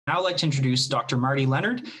Now I'd like to introduce Dr. Marty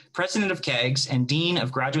Leonard, President of CAGS and Dean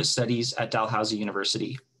of Graduate Studies at Dalhousie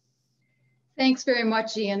University. Thanks very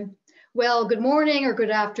much, Ian. Well, good morning or good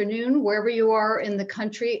afternoon, wherever you are in the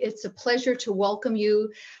country. It's a pleasure to welcome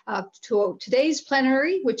you to today's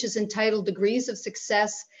plenary, which is entitled Degrees of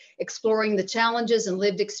Success, Exploring the Challenges and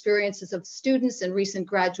Lived Experiences of Students and Recent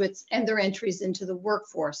Graduates and Their Entries into the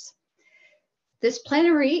Workforce. This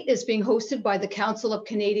plenary is being hosted by the Council of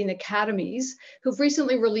Canadian Academies, who've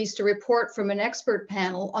recently released a report from an expert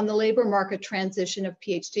panel on the labor market transition of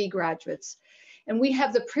PhD graduates. And we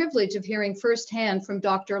have the privilege of hearing firsthand from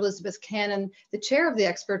Dr. Elizabeth Cannon, the chair of the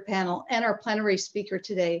expert panel, and our plenary speaker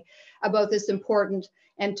today about this important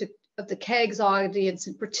and of the CAGS audience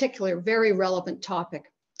in particular, very relevant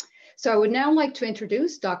topic. So I would now like to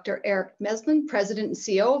introduce Dr. Eric Meslin, President and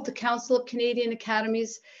CEO of the Council of Canadian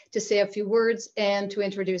Academies, to say a few words and to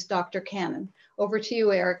introduce Dr. Cannon. Over to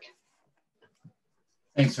you, Eric.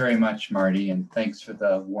 Thanks very much, Marty, and thanks for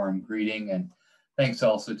the warm greeting. And thanks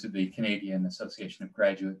also to the Canadian Association of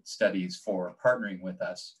Graduate Studies for partnering with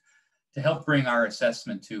us to help bring our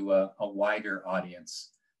assessment to a wider audience,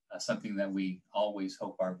 something that we always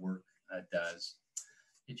hope our work does.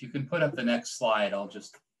 If you can put up the next slide, I'll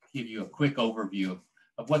just give you a quick overview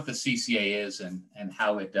of what the CCA is and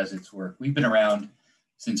how it does its work. We've been around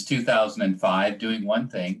since 2005 doing one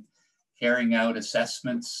thing, carrying out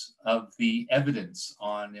assessments of the evidence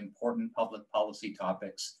on important public policy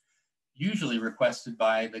topics, usually requested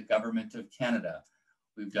by the Government of Canada.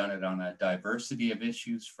 We've done it on a diversity of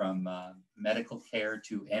issues from medical care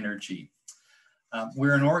to energy.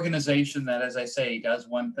 We're an organization that, as I say, does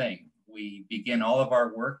one thing. We begin all of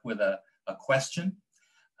our work with a question.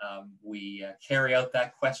 We carry out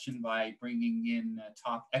that question by bringing in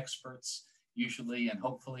top experts, usually and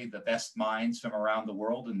hopefully the best minds from around the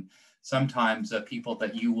world, and sometimes people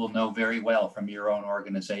that you will know very well from your own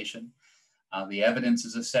organization. The evidence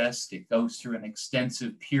is assessed, it goes through an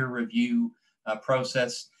extensive peer review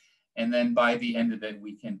process, and then by the end of it,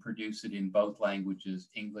 we can produce it in both languages,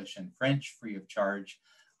 English and French, free of charge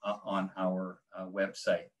on our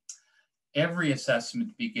website. Every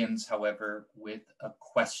assessment begins, however, with a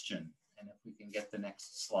question. And if we can get the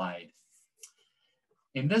next slide.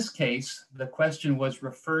 In this case, the question was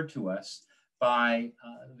referred to us by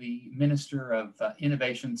the Minister of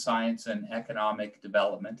Innovation, Science and Economic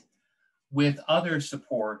Development, with other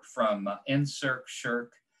support from NSERC, SSHRC,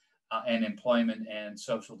 and Employment and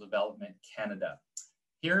Social Development Canada.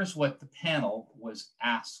 Here's what the panel was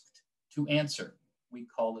asked to answer. We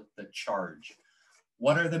call it the charge.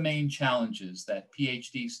 What are the main challenges that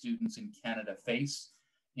PhD students in Canada face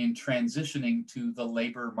in transitioning to the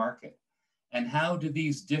labor market? And how do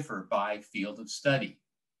these differ by field of study?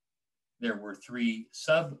 There were three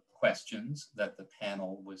sub-questions that the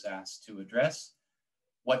panel was asked to address.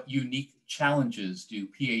 What unique challenges do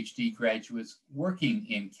PhD graduates working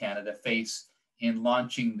in Canada face in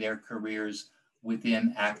launching their careers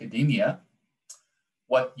within academia?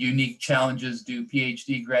 What unique challenges do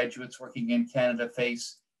PhD graduates working in Canada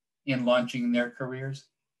face in launching their careers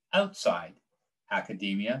outside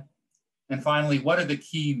academia? And finally, what are the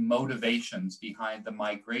key motivations behind the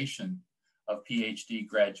migration of PhD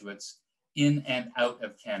graduates in and out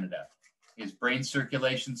of Canada? Is brain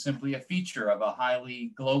circulation simply a feature of a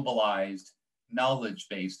highly globalized,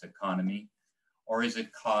 knowledge-based economy, or is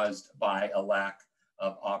it caused by a lack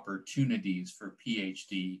of opportunities for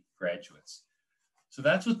PhD graduates? So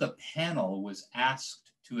that's what the panel was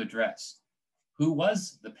asked to address. Who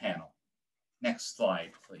was the panel? Next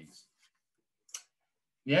slide, please.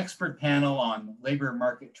 The expert panel on labor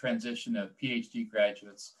market transition of PhD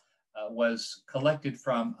graduates was collected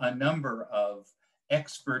from a number of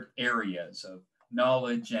expert areas of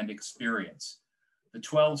knowledge and experience. The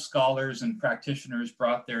 12 scholars and practitioners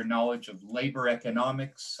brought their knowledge of labor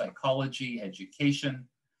economics, psychology, education,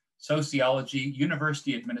 sociology,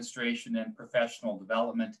 university administration, and professional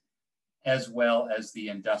development, as well as the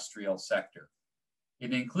industrial sector.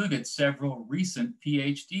 It included several recent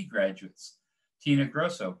PhD graduates, Tina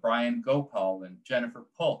Grosso, Brian Gopal, and Jennifer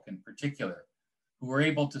Polk in particular, who were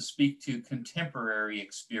able to speak to contemporary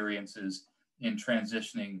experiences in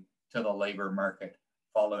transitioning to the labor market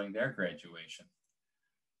following their graduation.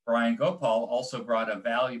 Brian Gopal also brought a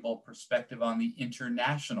valuable perspective on the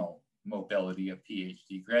international mobility of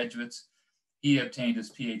PhD graduates. He obtained his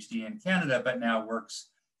PhD in Canada, but now works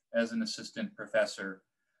as an assistant professor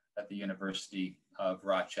at the University of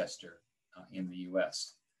Rochester in the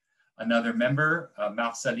US. Another member,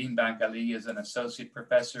 Marceline Bangali, is an associate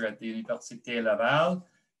professor at the Université Laval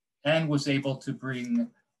and was able to bring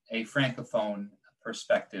a Francophone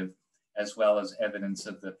perspective as well as evidence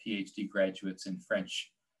of the PhD graduates in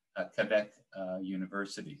French Quebec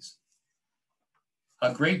universities.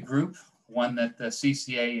 A great group, one that the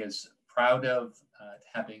CCA is proud of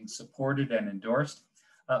having supported and endorsed.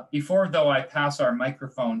 Before, though, I pass our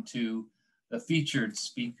microphone to the featured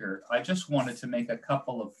speaker, I just wanted to make a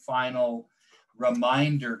couple of final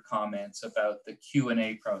reminder comments about the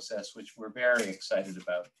Q&A process, which we're very excited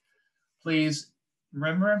about. Please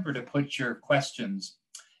remember to put your questions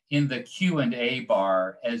in the Q&A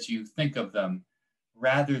bar as you think of them,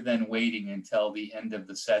 rather than waiting until the end of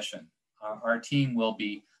the session. Our team will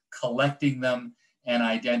be collecting them and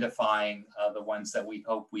identifying the ones that we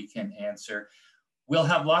hope we can answer. We'll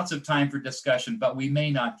have lots of time for discussion, but we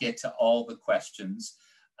may not get to all the questions.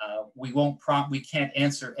 We can't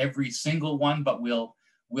answer every single one, but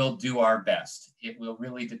we'll do our best. It will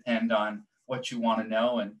really depend on what you want to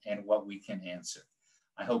know and what we can answer.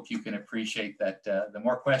 I hope you can appreciate that the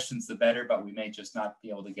more questions, the better, but we may just not be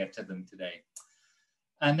able to get to them today.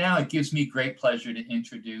 And now it gives me great pleasure to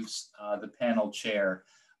introduce the panel chair,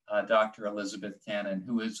 Dr. Elizabeth Cannon,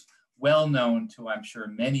 who is well known to, I'm sure,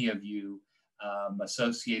 many of you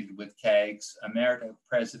associated with CAGS, Emerita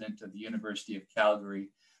President of the University of Calgary,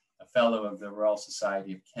 a Fellow of the Royal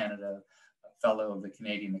Society of Canada, a Fellow of the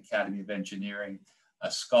Canadian Academy of Engineering,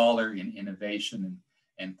 a scholar in innovation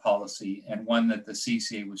and policy, and one that the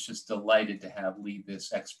CCA was just delighted to have lead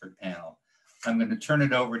this expert panel. I'm going to turn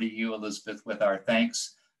it over to you, Elizabeth, with our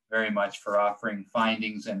thanks very much for offering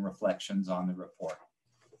findings and reflections on the report.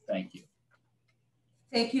 Thank you.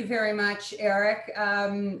 Thank you very much, Eric.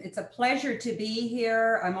 It's a pleasure to be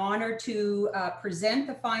here. I'm honored to present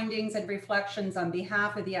the findings and reflections on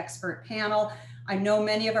behalf of the expert panel. I know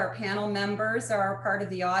many of our panel members are part of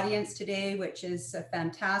the audience today, which is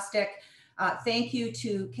fantastic. Thank you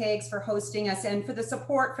to CAGS for hosting us and for the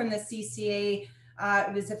support from the CCA.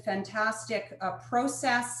 It was a fantastic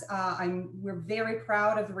process. We're very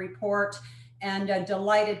proud of the report and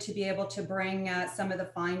delighted to be able to bring some of the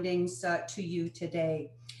findings to you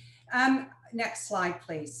today. Next slide,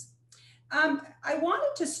 please. I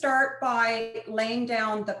wanted to start by laying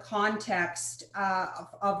down the context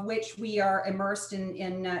of which we are immersed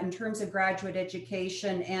in terms of graduate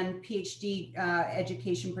education and PhD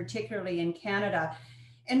education, particularly in Canada.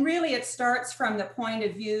 And really it starts from the point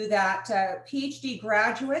of view that PhD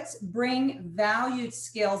graduates bring valued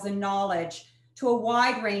skills and knowledge to a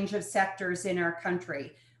wide range of sectors in our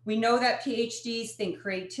country. We know that PhDs think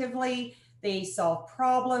creatively, they solve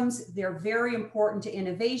problems, they're very important to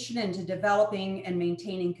innovation and to developing and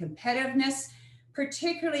maintaining competitiveness,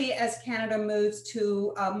 particularly as Canada moves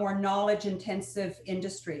to more knowledge-intensive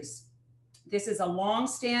industries. This is a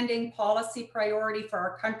long-standing policy priority for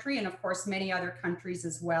our country and of course many other countries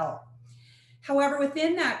as well. However,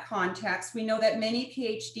 within that context, we know that many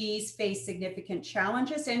PhDs face significant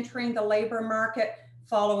challenges entering the labor market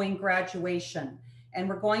following graduation. And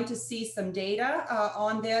we're going to see some data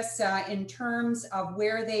on this in terms of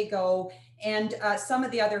where they go and some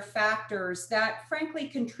of the other factors that frankly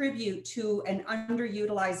contribute to an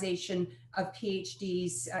underutilization of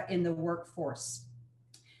PhDs in the workforce.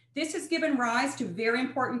 This has given rise to very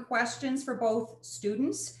important questions for both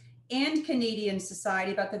students and Canadian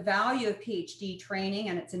society about the value of PhD training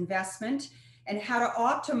and its investment and how to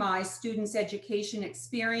optimize students' education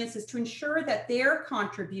experiences to ensure that their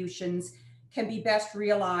contributions can be best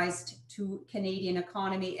realized to Canadian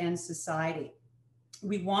economy and society.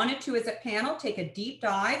 We wanted to, as a panel, take a deep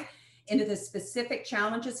dive into the specific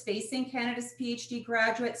challenges facing Canada's PhD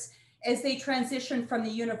graduates as they transition from the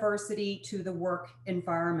university to the work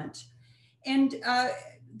environment. And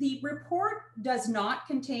the report does not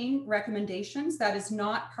contain recommendations. That is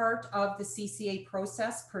not part of the CCA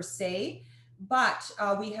process per se, but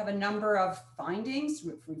we have a number of findings,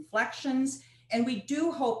 reflections, and we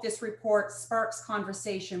do hope this report sparks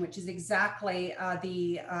conversation, which is exactly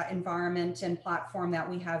the environment and platform that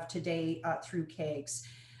we have today through CAGS.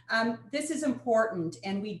 This is important,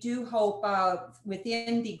 and we do hope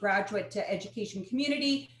within the graduate education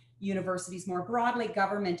community, universities more broadly,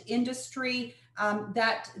 government, industry,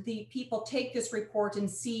 that the people take this report and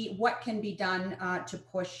see what can be done to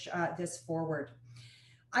push this forward.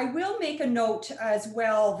 I will make a note as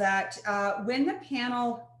well that when the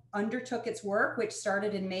panel undertook its work, which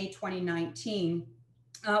started in May 2019,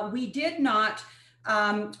 we did not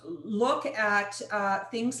look at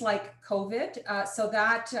things like COVID. So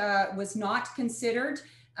that was not considered,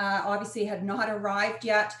 obviously had not arrived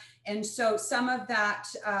yet. And so some of that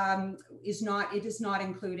is not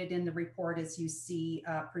included in the report as you see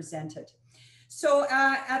presented. So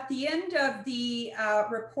at the end of the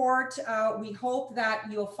report, we hope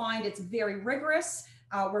that you'll find it's very rigorous.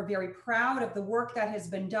 We're very proud of the work that has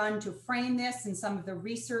been done to frame this and some of the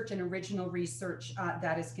research and original research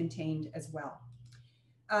that is contained as well.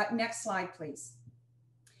 Next slide, please.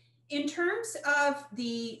 In terms of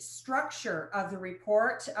the structure of the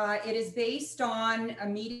report, it is based on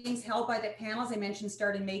meetings held by the panel, as I mentioned,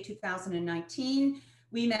 started in May 2019.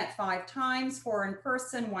 We met 5 times, 4 in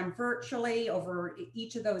person, 1 virtually over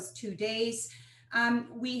each of those 2 days.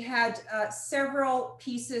 We had several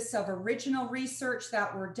pieces of original research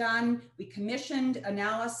that were done. We commissioned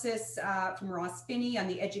analysis from Ross Finney on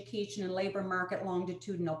the education and labor market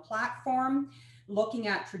longitudinal platform, looking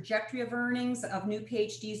at trajectory of earnings of new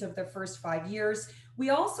PhDs of their first 5 years. We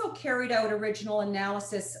also carried out original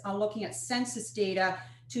analysis looking at census data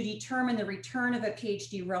to determine the return of a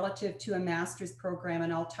PhD relative to a master's program,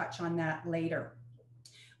 and I'll touch on that later.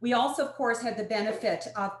 We also, of course, had the benefit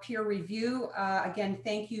of peer review. Again,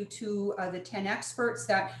 thank you to the 10 experts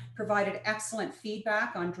that provided excellent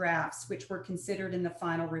feedback on drafts, which were considered in the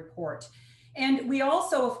final report. And we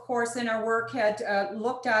also, of course, in our work had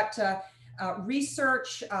looked at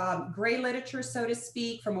research, gray literature, so to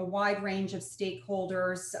speak, from a wide range of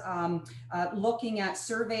stakeholders, looking at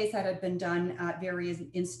surveys that had been done at various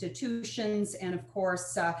institutions, and of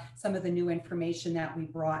course, some of the new information that we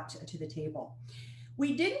brought to the table.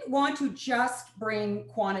 We didn't want to just bring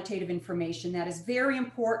quantitative information. That is very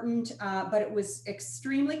important, but it was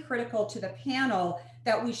extremely critical to the panel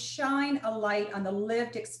that we shine a light on the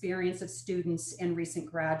lived experience of students and recent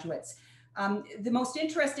graduates. The most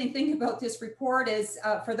interesting thing about this report is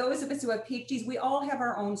for those of us who have PhDs, we all have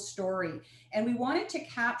our own story, and we wanted to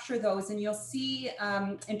capture those, and you'll see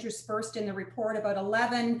interspersed in the report about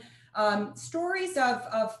 11 stories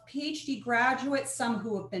of PhD graduates, some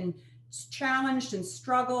who have been challenged and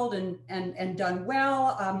struggled and done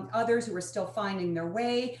well, others who are still finding their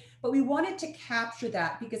way. But we wanted to capture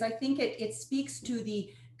that because I think it speaks to the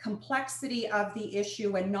complexity of the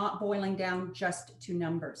issue and not boiling down just to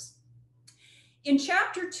numbers. In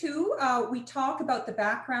chapter 2, we talk about the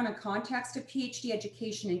background and context of PhD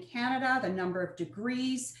education in Canada, the number of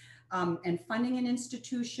degrees and funding in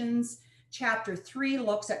institutions. Chapter 3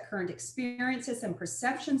 looks at current experiences and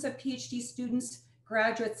perceptions of PhD students,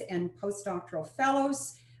 graduates, and postdoctoral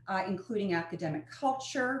fellows, including academic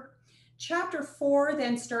culture. Chapter 4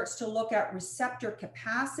 then starts to look at receptor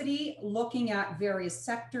capacity, looking at various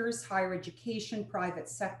sectors, higher education, private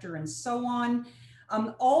sector, and so on.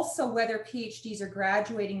 Also, whether PhDs are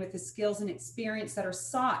graduating with the skills and experience that are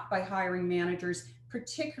sought by hiring managers,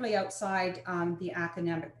 particularly outside the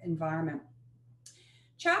academic environment.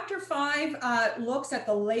 Chapter 5 looks at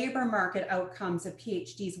the labor market outcomes of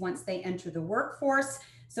PhDs once they enter the workforce.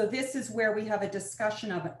 So this is where we have a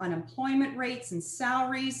discussion of unemployment rates and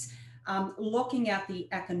salaries, looking at the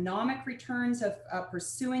economic returns of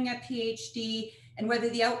pursuing a PhD, and whether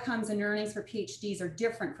the outcomes and earnings for PhDs are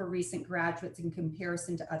different for recent graduates in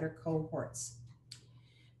comparison to other cohorts.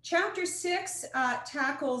 Chapter 6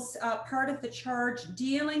 tackles part of the charge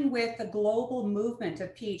dealing with the global movement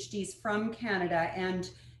of PhDs from Canada and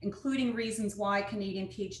including reasons why Canadian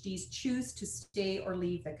PhDs choose to stay or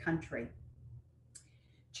leave the country.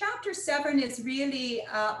 Chapter 7 is really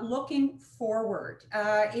looking forward.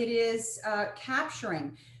 It is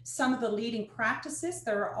capturing some of the leading practices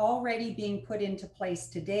that are already being put into place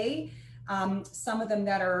today, some of them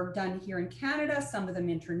that are done here in Canada, some of them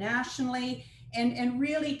internationally, and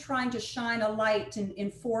really trying to shine a light in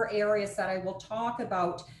 4 areas that I will talk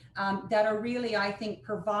about that are really, I think,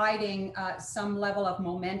 providing some level of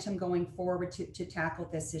momentum going forward to tackle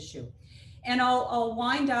this issue. And I'll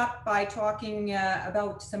wind up by talking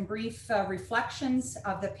about some brief reflections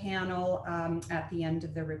of the panel at the end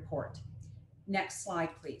of the report. Next slide,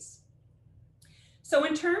 please. So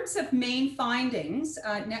in terms of main findings,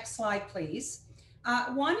 next slide, please.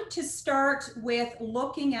 Wanted to start with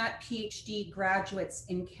looking at PhD graduates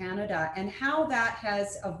in Canada and how that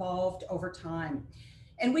has evolved over time.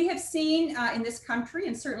 And we have seen in this country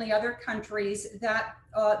and certainly other countries that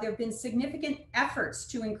there have been significant efforts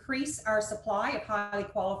to increase our supply of highly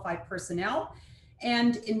qualified personnel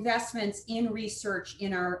and investments in research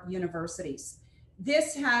in our universities.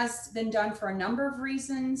 This has been done for a number of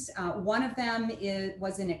reasons. One of them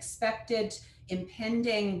was an expected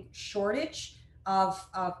impending shortage of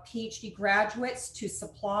PhD graduates to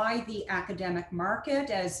supply the academic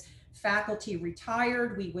market. As faculty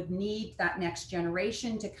retired, we would need that next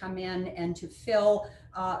generation to come in and to fill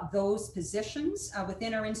those positions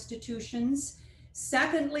within our institutions.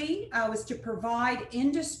 Secondly, was to provide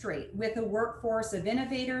industry with a workforce of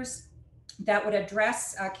innovators that would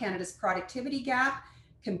address Canada's productivity gap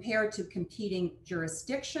compared to competing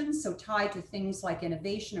jurisdictions, so tied to things like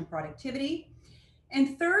innovation and productivity.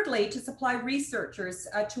 And thirdly, to supply researchers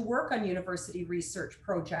to work on university research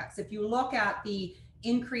projects. If you look at the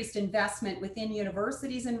increased investment within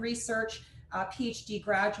universities and research, PhD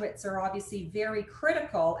graduates are obviously very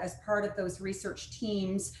critical as part of those research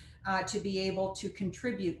teams to be able to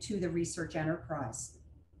contribute to the research enterprise.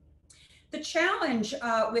 The challenge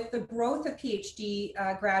with the growth of PhD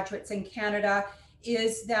graduates in Canada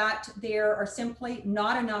is that there are simply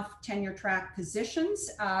not enough tenure track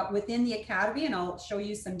positions within the academy, and I'll show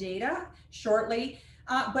you some data shortly,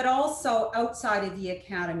 but also outside of the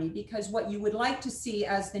academy, because what you would like to see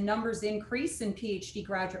as the numbers increase in PhD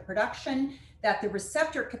graduate production, that the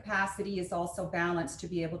receptor capacity is also balanced to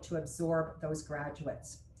be able to absorb those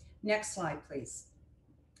graduates. Next slide, please.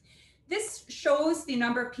 This shows the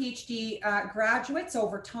number of PhD graduates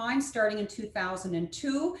over time, starting in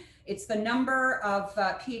 2002. It's the number of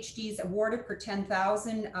PhDs awarded per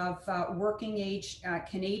 10,000 of working age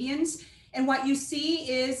Canadians. And what you see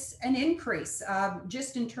is an increase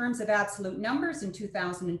just in terms of absolute numbers. In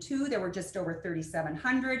 2002, there were just over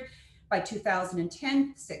 3,700. By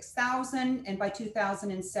 2010, 6,000. And by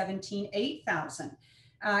 2017, 8,000.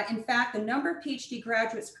 In fact, the number of PhD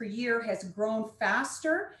graduates per year has grown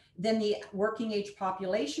faster than the working age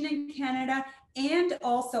population in Canada, and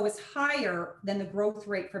also is higher than the growth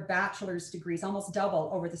rate for bachelor's degrees, almost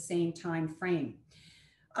double over the same time frame.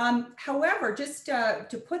 However, just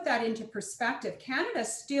to put that into perspective, Canada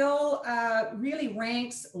still really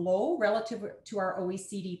ranks low relative to our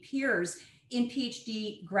OECD peers in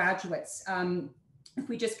PhD graduates. If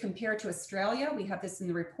we just compare to Australia, we have this in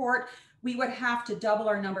the report, we would have to double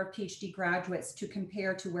our number of PhD graduates to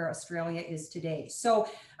compare to where Australia is today. So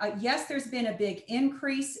yes, there's been a big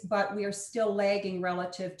increase, but we are still lagging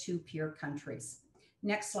relative to peer countries.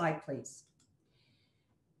 Next slide, please.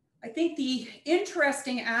 I think the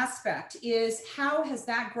interesting aspect is how has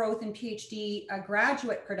that growth in PhD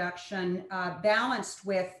graduate production balanced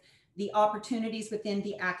with the opportunities within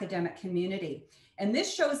the academic community. And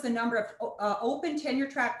this shows the number of open tenure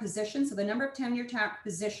track positions, so the number of tenure track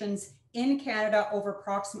positions in Canada over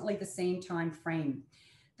approximately the same time frame.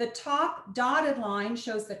 The top dotted line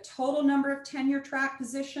shows the total number of tenure track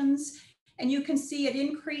positions, and you can see it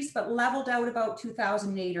increased but leveled out about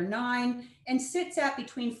 2008 or 9 and sits at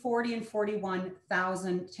between 40 and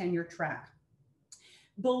 41,000 tenure track.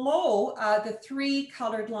 Below, the three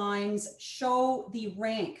colored lines show the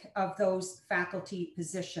rank of those faculty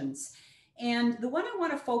positions. And the one I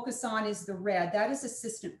want to focus on is the red. That is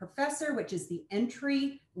assistant professor, which is the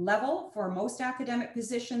entry level for most academic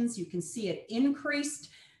positions. You can see it increased,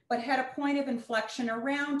 but had a point of inflection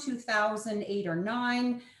around 2008 or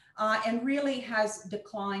 9, and really has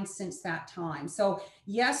declined since that time. So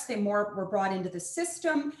yes, they more were brought into the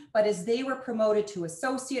system, but as they were promoted to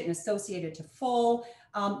associate and associated to full,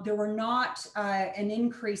 there were not an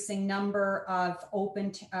increasing number of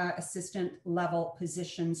open assistant level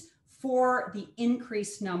positions for the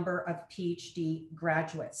increased number of PhD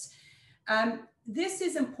graduates. This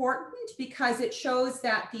is important because it shows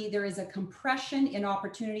that there is a compression in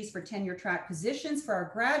opportunities for tenure track positions for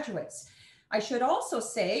our graduates. I should also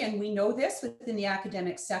say, and we know this within the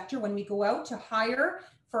academic sector, when we go out to hire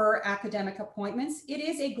for academic appointments, it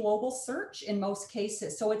is a global search in most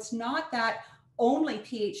cases. So it's not that only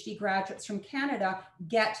PhD graduates from Canada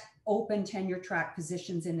get open tenure track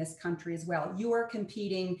positions in this country as well. You are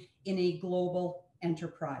competing in a global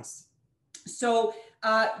enterprise. So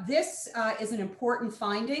this is an important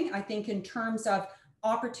finding, I think, in terms of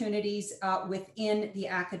opportunities within the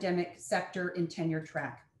academic sector in tenure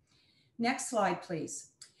track. Next slide, please.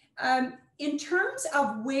 In terms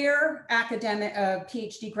of where academic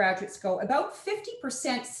PhD graduates go, about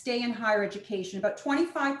 50% stay in higher education, about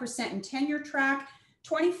 25% in tenure track,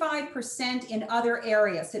 25% in other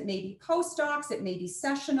areas. It may be postdocs, it may be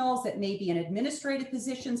sessionals, it may be in administrative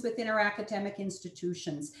positions within our academic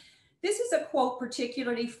institutions. This is a quote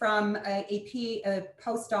particularly from a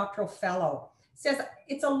postdoctoral fellow. It says,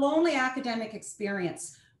 "It's a lonely academic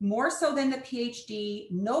experience, more so than the PhD,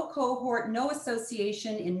 no cohort, no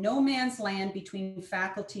association, in no man's land between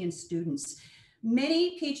faculty and students."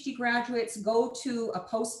 Many PhD graduates go to a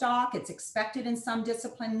postdoc. It's expected in some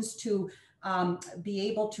disciplines to be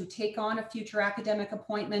able to take on a future academic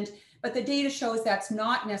appointment, but the data shows that's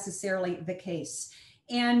not necessarily the case.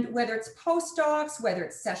 And whether it's postdocs, whether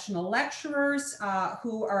it's sessional lecturers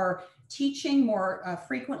who are teaching more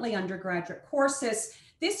frequently undergraduate courses,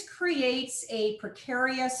 this creates a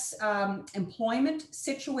precarious employment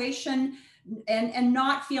situation and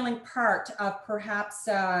not feeling part of perhaps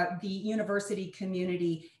the university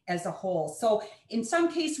community as a whole. So in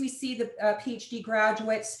some case, we see the PhD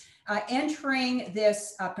graduates entering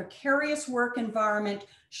this precarious work environment,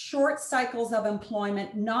 short cycles of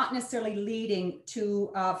employment, not necessarily leading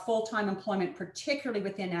to full-time employment, particularly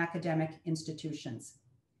within academic institutions.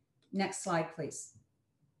 Next slide, please.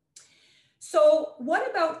 So what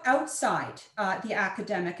about outside the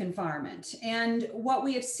academic environment? And what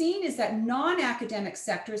we have seen is that non-academic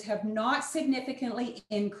sectors have not significantly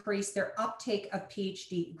increased their uptake of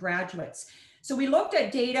PhD graduates. So we looked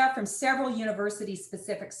at data from several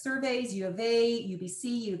university-specific surveys, U of A, UBC,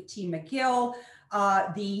 U of T McGill,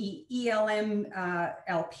 the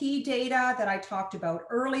ELM-LP data that I talked about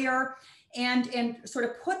earlier, and sort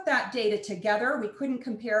of put that data together. We couldn't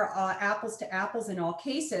compare apples to apples in all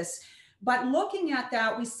cases, but looking at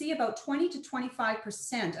that, we see about 20 to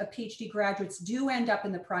 25% of PhD graduates do end up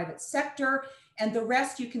in the private sector, and the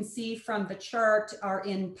rest you can see from the chart are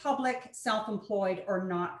in public, self-employed, or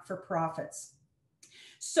not-for-profits.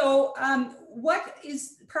 So what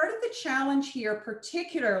is part of the challenge here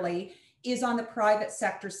particularly is on the private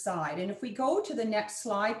sector side. And if we go to the next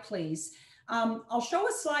slide, please, I'll show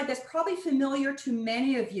a slide that's probably familiar to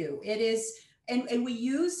many of you. It is, and we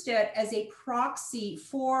used it as a proxy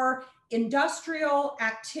for industrial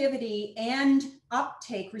activity and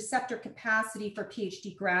uptake, receptor capacity for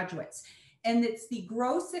PhD graduates. And it's the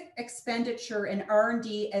gross expenditure in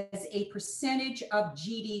R&D as a percentage of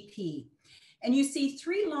GDP. And you see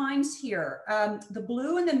three lines here. The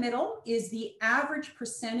blue in the middle is the average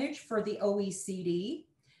percentage for the OECD.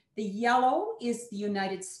 The yellow is the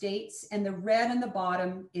United States, and the red in the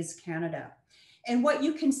bottom is Canada. And what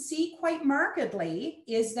you can see quite markedly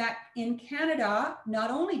is that in Canada, not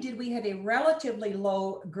only did we have a relatively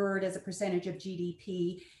low GERD as a percentage of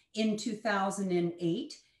GDP in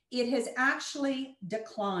 2008, it has actually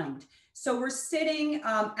declined. So we're sitting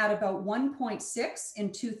at about 1.6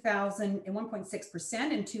 in 2000 and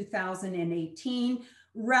 1.6% in 2018,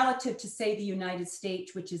 relative to say the United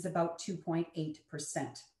States, which is about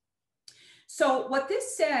 2.8%. So what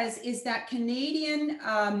this says is that Canadian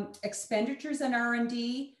expenditures in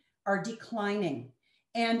R&D are declining.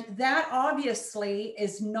 And that obviously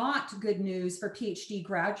is not good news for PhD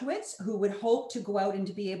graduates who would hope to go out and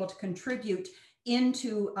to be able to contribute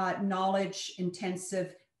into knowledge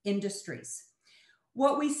intensive industries.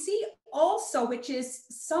 What we see also, which is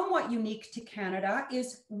somewhat unique to Canada,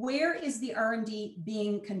 is where is the R&D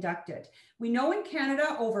being conducted? We know in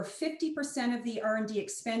Canada, over 50% of the R&D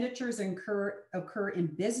expenditures occur in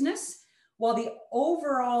business, while the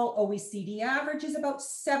overall OECD average is about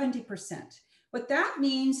 70%. What that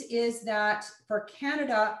means is that for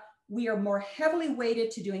Canada, we are more heavily weighted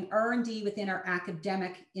to doing R&D within our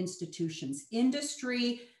academic institutions.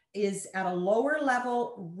 Industry is at a lower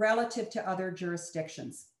level relative to other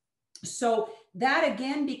jurisdictions. So that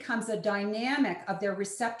again becomes a dynamic of their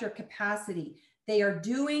receptor capacity. We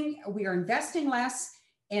are investing less,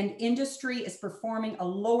 and industry is performing a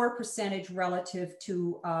lower percentage relative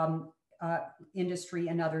to industry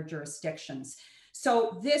and other jurisdictions.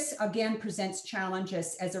 So this again presents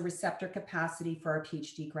challenges as a receptor capacity for our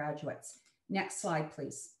PhD graduates. Next slide,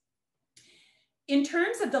 please. In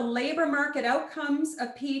terms of the labor market outcomes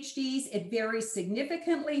of PhDs, it varies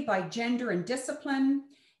significantly by gender and discipline.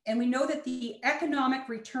 And we know that the economic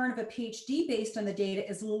return of a PhD based on the data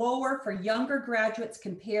is lower for younger graduates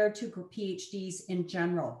compared to PhDs in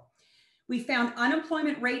general. We found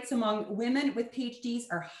unemployment rates among women with PhDs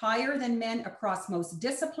are higher than men across most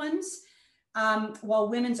disciplines, while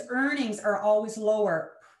women's earnings are always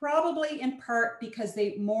lower, probably in part because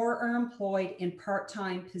they more are employed in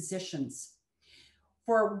part-time positions.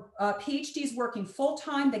 For PhDs working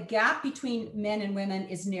full-time, the gap between men and women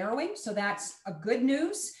is narrowing, so that's a good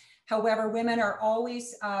news. However, women are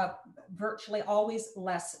always, virtually always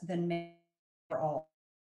less than men overall.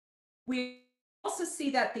 We also see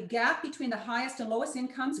that the gap between the highest and lowest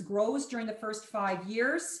incomes grows during the first 5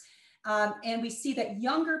 years. And we see that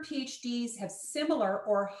younger PhDs have similar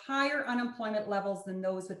or higher unemployment levels than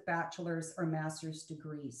those with bachelor's or master's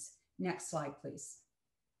degrees. Next slide, please.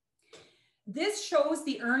 This shows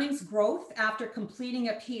the earnings growth after completing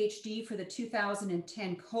a PhD for the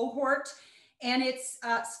 2010 cohort, and it's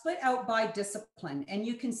split out by discipline. And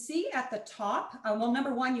you can see at the top, well,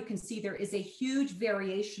 number one, you can see there is a huge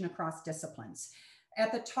variation across disciplines.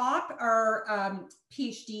 At the top are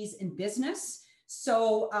PhDs in business.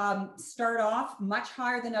 So start off much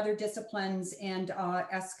higher than other disciplines and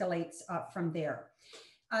escalates from there.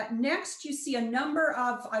 Next, you see a number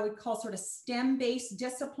of, I would call sort of STEM-based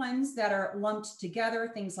disciplines that are lumped together,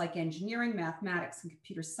 things like engineering, mathematics, and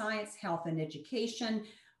computer science, health and education,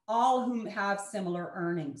 all whom have similar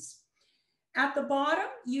earnings. At the bottom,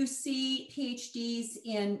 you see PhDs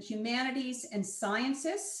in humanities and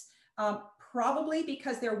sciences. probably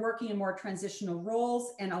because they're working in more transitional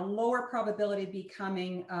roles, and a lower probability of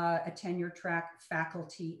becoming a tenure track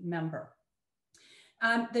faculty member.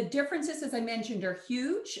 The differences, as I mentioned, are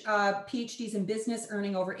huge. PhDs in business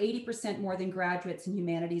earning over 80% more than graduates in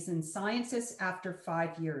humanities and sciences after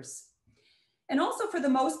 5 years. And also, for the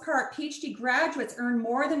most part, PhD graduates earn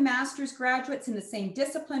more than master's graduates in the same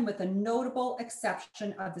discipline, with a notable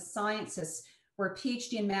exception of the sciences, where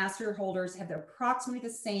PhD and master holders have approximately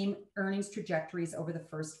the same earnings trajectories over the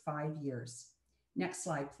first 5 years. Next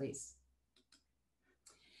slide, please.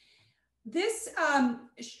 This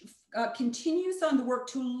continues on the work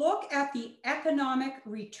to look at the economic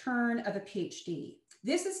return of a PhD.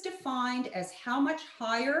 This is defined as how much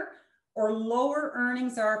higher or lower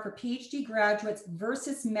earnings are for PhD graduates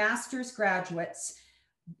versus master's graduates.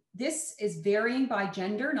 This is varying by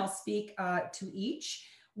gender, and I'll speak to each.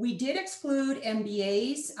 We did exclude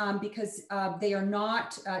MBAs because they are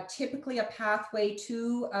not typically a pathway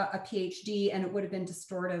to a PhD, and it would have been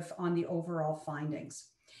distortive on the overall findings.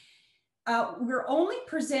 We're only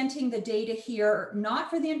presenting the data here, not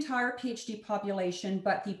for the entire PhD population,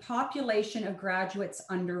 but the population of graduates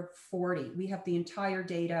under 40. We have the entire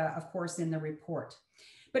data, of course, in the report.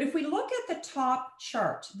 But if we look at the top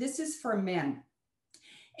chart, this is for men.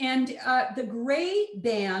 And the gray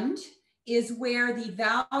band is where the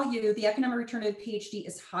value, the economic return of the PhD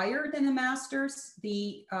is higher than the master's.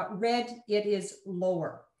 The red, it is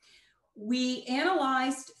lower. We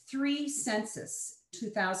analyzed 3 census,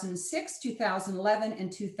 2006, 2011,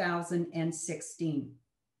 and 2016.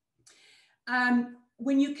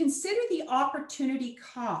 When you consider the opportunity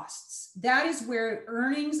costs, that is where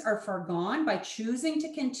earnings are forgone by choosing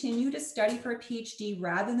to continue to study for a PhD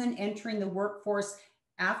rather than entering the workforce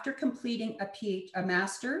after completing a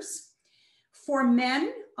master's. For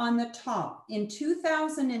men on the top, in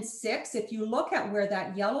 2006, if you look at where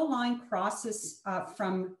that yellow line crosses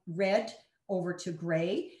from red over to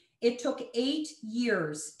gray, it took 8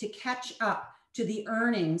 years to catch up to the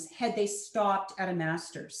earnings had they stopped at a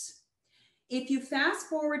master's. If you fast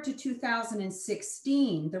forward to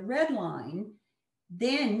 2016, the red line,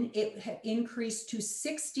 then it had increased to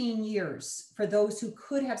 16 years for those who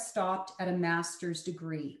could have stopped at a master's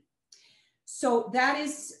degree. So that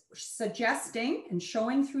is suggesting and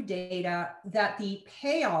showing through data that the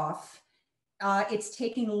payoff, it's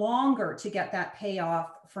taking longer to get that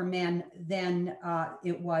payoff for men than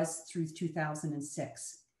it was through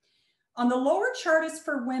 2006. On the lower chart is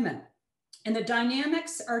for women, and the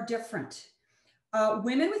dynamics are different.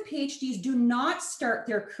 Women with PhDs do not start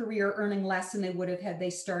their career earning less than they would have had they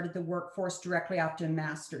started the workforce directly after a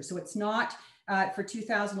master's. So it's not for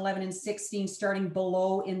 2011 and 16 starting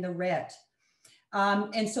below in the red.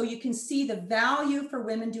 And so you can see the value for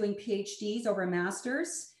women doing PhDs over a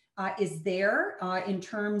master's is there in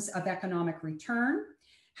terms of economic return.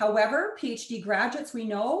 However, PhD graduates, we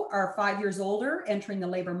know, are 5 years older, entering the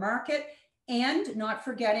labor market, and not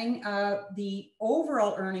forgetting the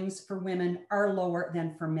overall earnings for women are lower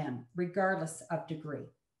than for men, regardless of degree.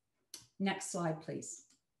 Next slide, please.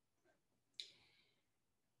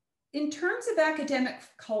 In terms of academic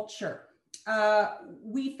culture,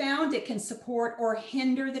 we found it can support or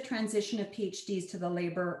hinder the transition of PhDs to the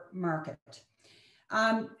labor market.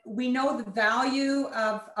 We know the value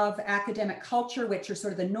of academic culture, which are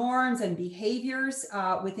sort of the norms and behaviors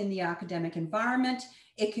within the academic environment.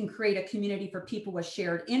 It can create a community for people with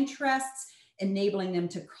shared interests, enabling them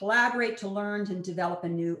to collaborate, to learn, and develop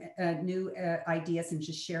new ideas and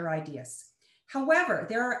to share ideas. However,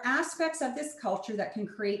 there are aspects of this culture that can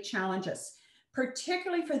create challenges,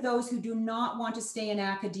 particularly for those who do not want to stay in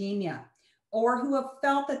academia or who have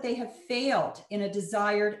felt that they have failed in a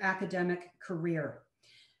desired academic career.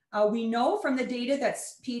 We know from the data that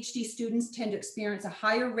PhD students tend to experience a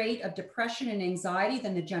higher rate of depression and anxiety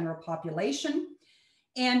than the general population.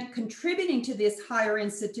 And contributing to this higher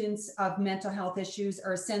incidence of mental health issues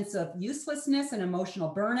are a sense of uselessness and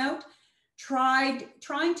emotional burnout, trying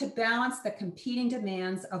to balance the competing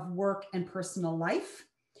demands of work and personal life.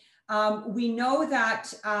 We know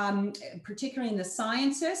that particularly in the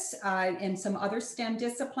sciences and some other STEM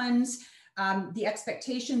disciplines, the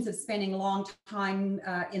expectations of spending a long time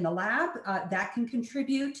in the lab, that can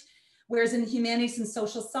contribute. Whereas in the humanities and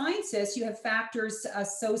social sciences, you have factors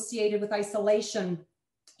associated with isolation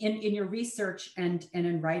in your research and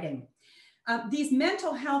in writing. These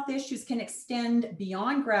mental health issues can extend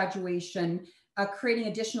beyond graduation, creating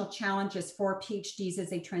additional challenges for PhDs as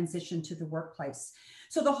they transition to the workplace.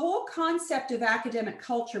 So the whole concept of academic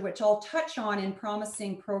culture, which I'll touch on in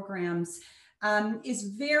promising programs, is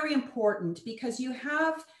very important because you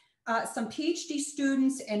have some PhD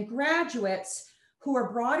students and graduates who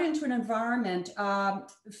are brought into an environment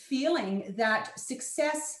feeling that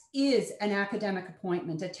success is an academic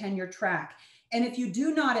appointment, a tenure track. And if you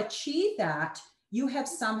do not achieve that, you have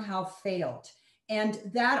somehow failed. And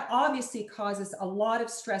that obviously causes a lot of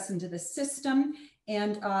stress into the system.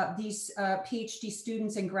 And these PhD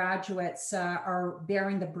students and graduates are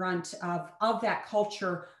bearing the brunt of that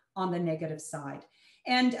culture on the negative side.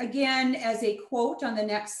 And again, as a quote on the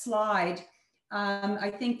next slide,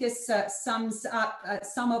 I think this sums up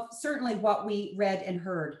some of certainly what we read and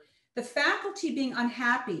heard. The faculty being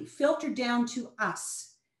unhappy filtered down to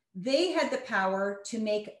us. They had the power to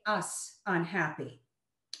make us unhappy.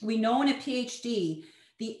 We know in a PhD,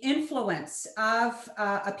 the influence of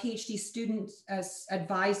a PhD student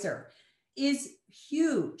advisor is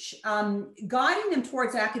huge, guiding them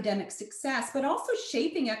towards academic success, but also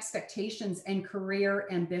shaping expectations and career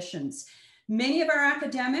ambitions. Many of our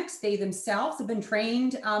academics, they themselves have been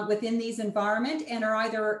trained within these environments and are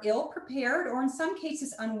either ill-prepared or in some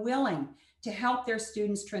cases unwilling to help their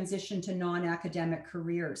students transition to non-academic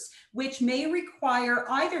careers, which may require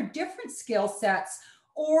either different skill sets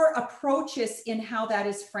or approaches in how that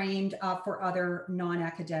is framed for other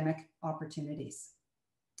non-academic opportunities.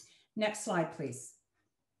 Next slide, please.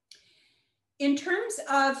 In terms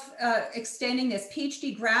of extending this,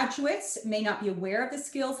 PhD graduates may not be aware of the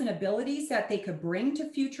skills and abilities that they could bring to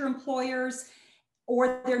future employers,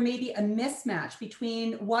 or there may be a mismatch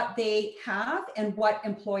between what they have and what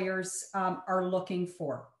employers are looking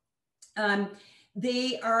for.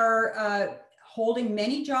 They are holding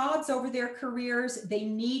many jobs over their careers. They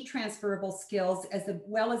need transferable skills as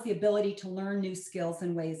well as the ability to learn new skills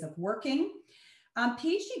and ways of working.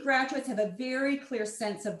 PhD graduates have a very clear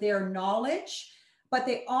sense of their knowledge, but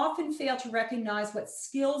they often fail to recognize what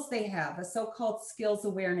skills they have, a so-called skills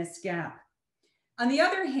awareness gap. On the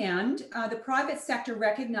other hand, the private sector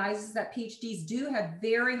recognizes that PhDs do have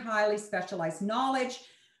very highly specialized knowledge,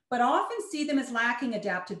 but often see them as lacking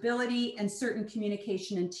adaptability and certain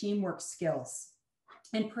communication and teamwork skills,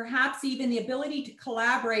 and perhaps even the ability to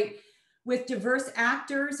collaborate with diverse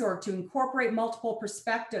actors or to incorporate multiple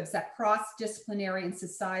perspectives that cross-disciplinary and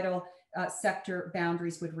societal sector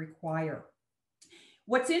boundaries would require.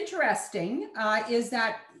 What's interesting is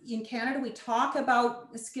that in Canada, we talk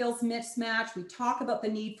about the skills mismatch, we talk about the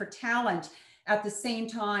need for talent at the same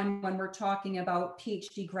time when we're talking about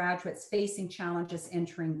PhD graduates facing challenges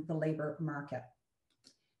entering the labor market.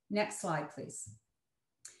 Next slide, please.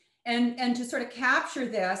 And to sort of capture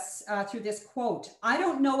this through this quote, I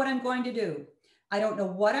don't know what I'm going to do. I don't know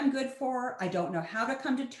what I'm good for. I don't know how to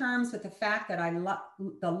come to terms with the fact that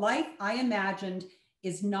the life I imagined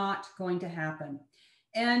is not going to happen.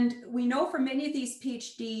 And we know for many of these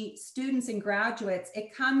PhD students and graduates,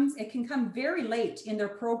 it can come very late in their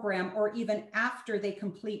program or even after they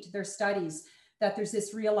complete their studies, that there's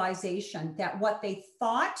this realization that what they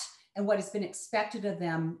thought and what has been expected of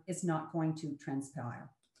them is not going to transpire.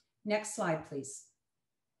 Next slide, please.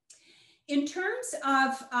 In terms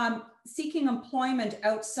of seeking employment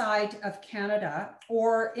outside of Canada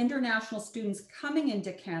or international students coming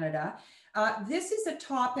into Canada, this is a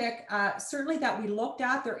topic certainly that we looked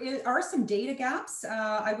at. There are some data gaps,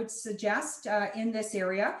 I would suggest, in this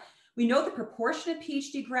area. We know the proportion of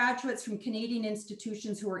PhD graduates from Canadian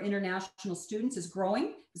institutions who are international students is growing.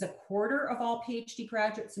 It was a quarter of all PhD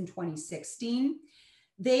graduates in 2016.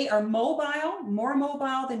 They are mobile, more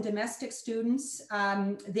mobile than domestic students.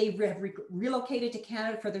 They have relocated to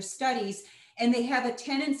Canada for their studies, and they have a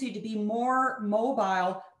tendency to be more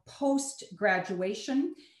mobile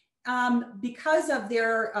post-graduation because of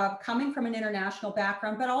their coming from an international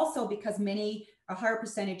background, but also because a higher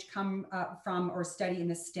percentage come from or study in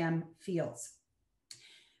the STEM fields.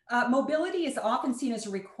 Mobility is often seen as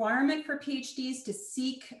a requirement for PhDs to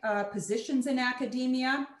seek positions in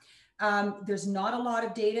academia. There's not a lot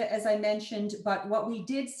of data, as I mentioned, but what we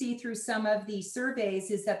did see through some of the surveys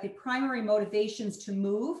is that the primary motivations to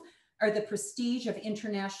move are the prestige of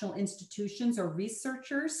international institutions or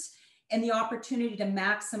researchers and the opportunity to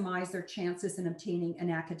maximize their chances in obtaining an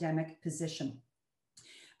academic position.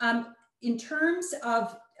 In terms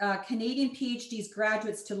of Canadian PhDs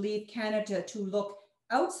graduates to leave Canada to look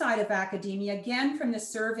outside of academia, again, from the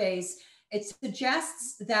surveys, it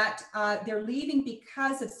suggests that they're leaving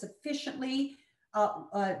because of sufficiently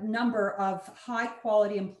number of high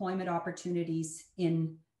quality employment opportunities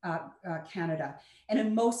in Canada. And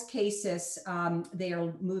in most cases, they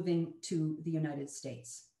are moving to the United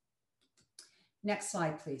States. Next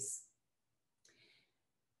slide, please.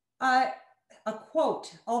 a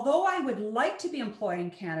quote, "Although I would like to be employed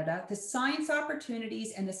in Canada, the science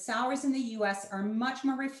opportunities and the salaries in the US are much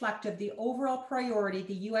more reflective of the overall priority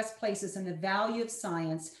the US places on the value of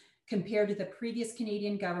science compared to the previous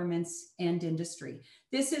Canadian governments and industry."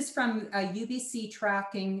 This is from a UBC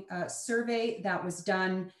tracking survey that was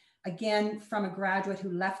done, again, from a graduate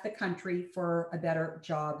who left the country for a better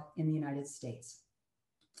job in the United States.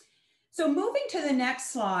 So moving to the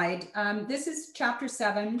next slide, this is chapter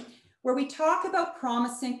 7, where we talk about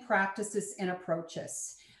promising practices and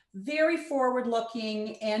approaches. Very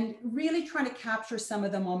forward-looking and really trying to capture some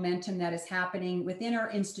of the momentum that is happening within our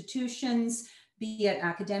institutions, be it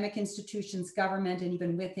academic institutions, government, and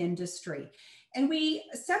even with industry. And we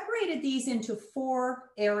separated these into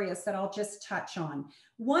 4 areas that I'll just touch on.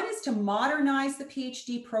 One is to modernize the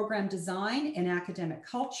PhD program design and academic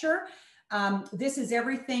culture. This is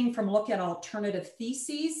everything from look at alternative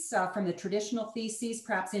theses from the traditional theses,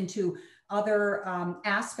 perhaps into other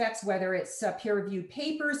aspects, whether it's peer-reviewed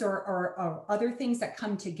papers or other things that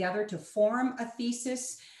come together to form a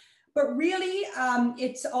thesis. But really,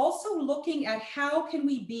 it's also looking at how can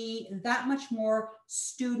we be that much more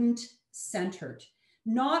student-centered,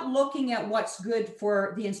 not looking at what's good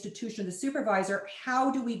for the institution, the supervisor. How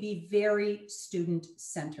do we be very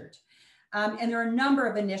student-centered? And there are a number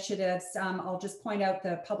of initiatives. I'll just point out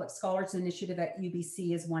the Public Scholars Initiative at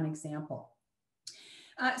UBC is one example.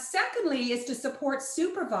 Secondly is to support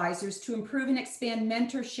supervisors to improve and expand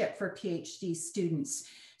mentorship for PhD students.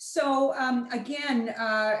 So again,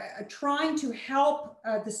 trying to help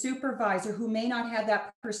the supervisor who may not have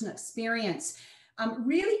that personal experience,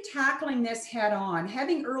 really tackling this head on,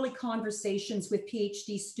 having early conversations with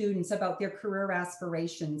PhD students about their career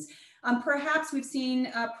aspirations. Perhaps we've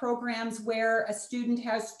seen programs where a student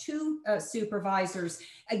has 2 supervisors,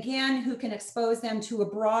 again, who can expose them to a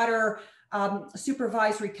broader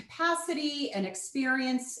supervisory capacity and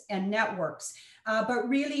experience and networks, but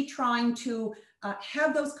really trying to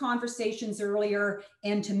have those conversations earlier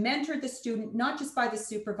and to mentor the student, not just by the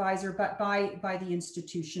supervisor, but by the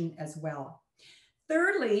institution as well.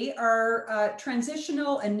 Thirdly, our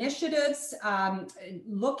transitional initiatives,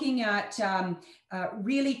 looking at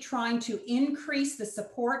really trying to increase the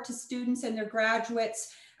support to students and their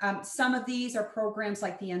graduates. Some of these are programs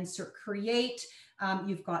like the Insert Create.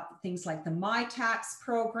 You've got things like the MyTax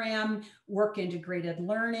program, Work Integrated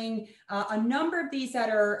Learning, a number of these that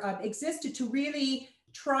are existed to really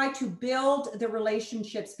try to build the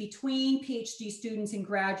relationships between PhD students and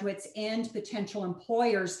graduates and potential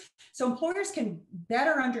employers. So employers can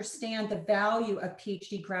better understand the value of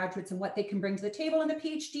PhD graduates and what they can bring to the table, and the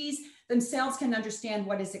PhDs themselves can understand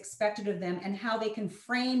what is expected of them and how they can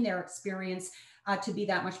frame their experience to be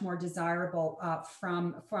that much more desirable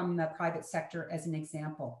from the private sector, as an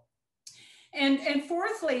example. And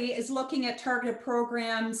fourthly is looking at targeted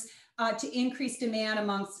programs to increase demand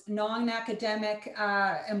amongst non-academic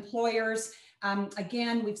employers.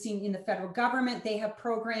 Again, we've seen in the federal government, they have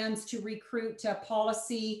programs to recruit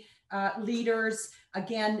policy leaders.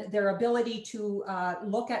 Again, their ability to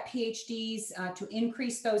look at PhDs, to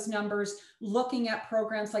increase those numbers, looking at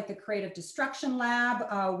programs like the Creative Destruction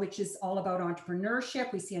Lab, which is all about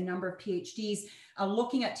entrepreneurship. We see a number of PhDs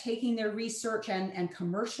looking at taking their research and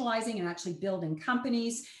commercializing and actually building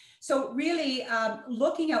companies. So really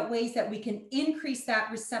looking at ways that we can increase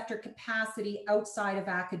that receptor capacity outside of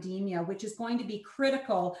academia, which is going to be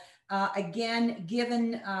critical, again,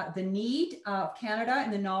 given the need of Canada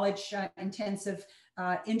and the knowledge intensive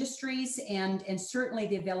industries and certainly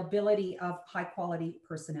the availability of high quality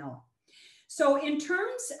personnel. So in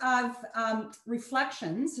terms of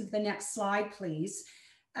reflections, the next slide, please,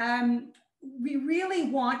 we really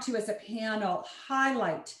want to, as a panel,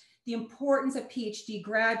 highlight the importance of PhD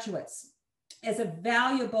graduates as a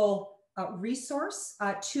valuable resource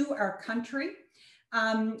to our country.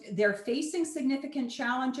 They're facing significant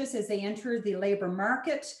challenges as they enter the labor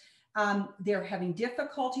market. They're having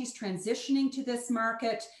difficulties transitioning to this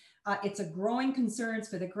market. It's a growing concern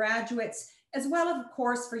for the graduates, as well as, of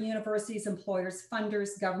course, for universities, employers,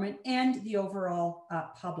 funders, government, and the overall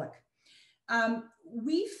public.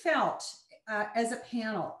 We felt as a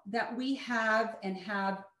panel that we have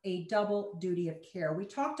a double duty of care. We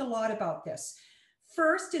talked a lot about this.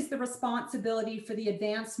 First is the responsibility for the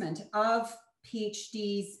advancement of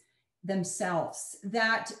PhDs themselves,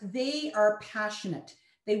 that they are passionate.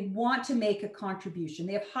 They want to make a contribution.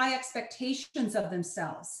 They have high expectations of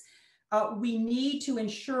themselves. We need to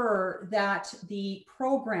ensure that the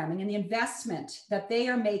programming and the investment that they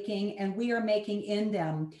are making and we are making in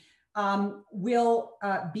them will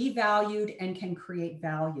be valued and can create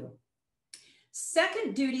value.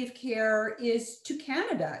 Second duty of care is to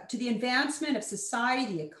Canada, to the advancement of society,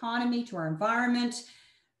 the economy, to our environment.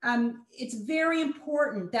 It's very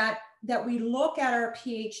important that we look at our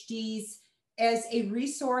PhDs as a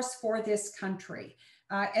resource for this country.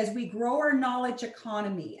 As we grow our knowledge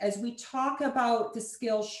economy, as we talk about the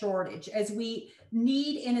skills shortage, as we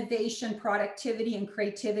need innovation, productivity, and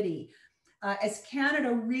creativity, as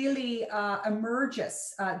Canada really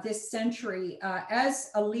emerges this century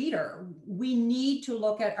as a leader, we need to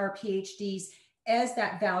look at our PhDs as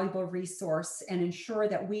that valuable resource and ensure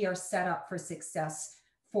that we are set up for success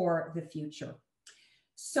for the future.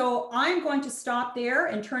 So I'm going to stop there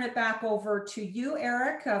and turn it back over to you,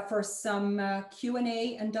 Eric, for some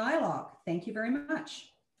Q&A and dialogue. Thank you very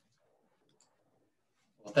much.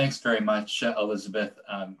 Well, thanks very much, Elizabeth.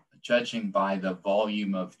 Judging by the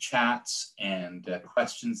volume of chats and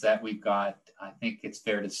questions that we've got, I think it's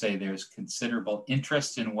fair to say there's considerable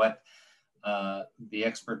interest in what the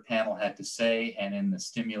expert panel had to say and in the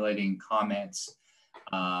stimulating comments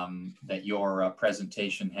that your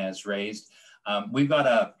presentation has raised. We've got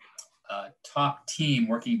a top team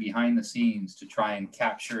working behind the scenes to try and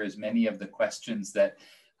capture as many of the questions that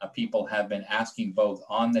people have been asking, both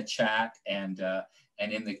on the chat and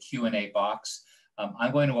in the Q&A box.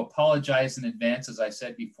 I'm going to apologize in advance, as I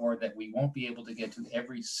said before, that we won't be able to get to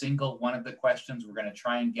every single one of the questions. We're going to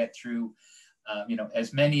try and get through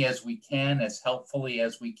as many as we can, as helpfully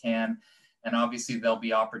as we can. And obviously there'll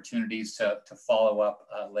be opportunities to follow up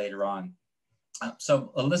later on.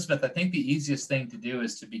 So Elizabeth, I think the easiest thing to do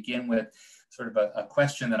is to begin with sort of a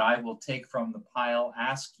question that I will take from the pile,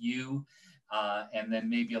 ask you, and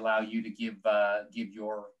then maybe allow you to give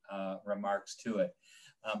your remarks to it.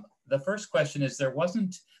 The first question is, there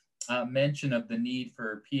wasn't mention of the need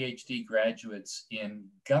for PhD graduates in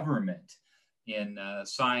government, in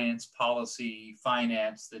science, policy,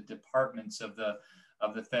 finance, the departments of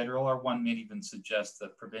the federal, or one may even suggest the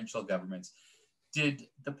provincial governments. Did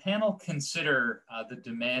the panel consider the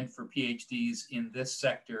demand for PhDs in this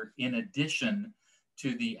sector in addition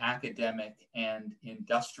to the academic and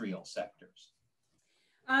industrial sectors?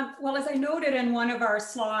 Well, as I noted in one of our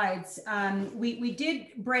slides, we did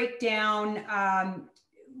break down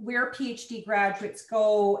where PhD graduates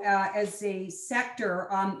go as a sector,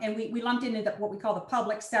 and we lumped into what we call the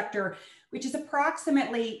public sector, which is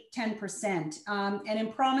approximately 10%. And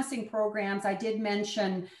in promising programs, I did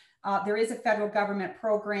mention there is a federal government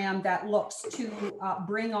program that looks to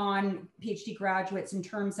bring on PhD graduates in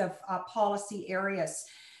terms of policy areas.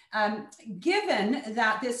 Given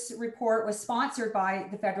that this report was sponsored by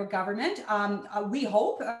the federal government, we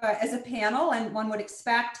hope as a panel, and one would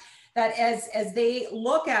expect that as they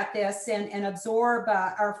look at this and absorb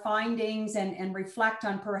our findings and reflect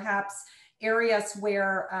on perhaps areas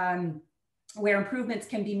where improvements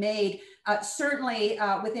can be made, certainly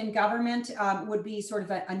within government would be sort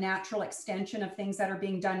of a natural extension of things that are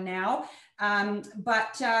being done now.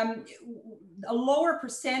 But a lower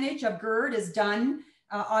percentage of GERD is done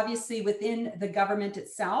obviously within the government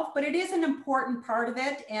itself, but it is an important part of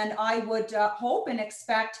it. And I would hope and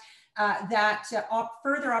expect that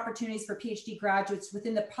further opportunities for PhD graduates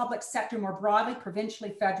within the public sector more broadly,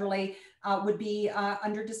 provincially, federally, would be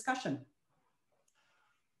under discussion.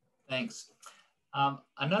 Thanks.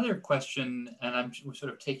 Another question, and we're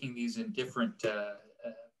sort of taking these in different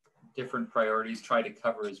priorities, try to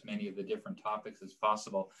cover as many of the different topics as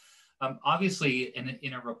possible. Obviously,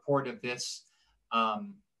 in a report of this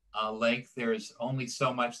length, there's only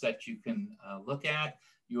so much that you can look at.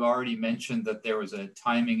 You already mentioned that there was a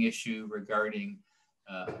timing issue regarding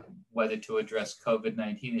whether to address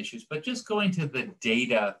COVID-19 issues, but just going to the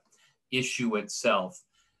data issue itself.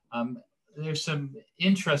 There's some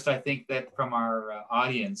interest, I think, that from our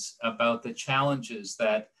audience about the challenges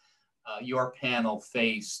that your panel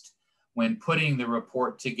faced when putting the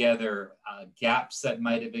report together, gaps that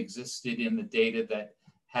might have existed in the data that,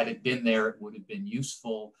 had it been there, it would have been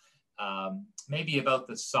useful. Maybe about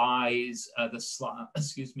the size,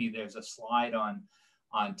 there's a slide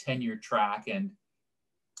on tenure track and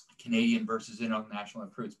Canadian versus international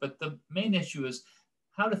recruits. But the main issue is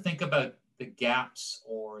how to think about the gaps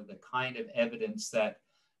or the kind of evidence that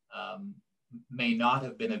may not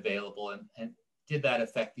have been available, and did that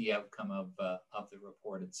affect the outcome of the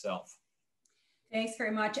report itself? Thanks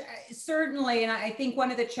very much. Certainly, and I think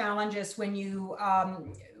one of the challenges when you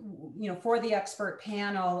for the expert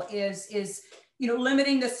panel is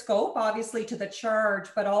limiting the scope, obviously, to the charge,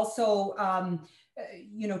 but also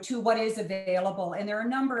to what is available. And there are a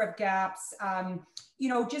number of gaps,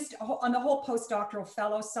 just on the whole postdoctoral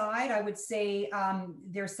fellow side, I would say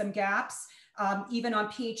there's some gaps. Even on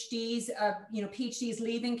PhDs, PhDs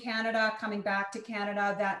leaving Canada, coming back to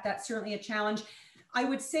Canada, that's certainly a challenge. I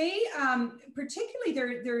would say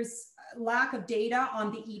particularly there's lack of data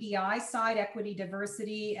on the EDI side, equity,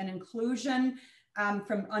 diversity, and inclusion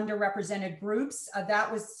from underrepresented groups.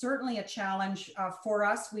 That was certainly a challenge for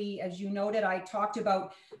us. As you noted, I talked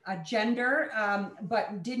about gender,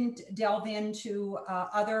 but didn't delve into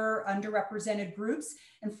other underrepresented groups.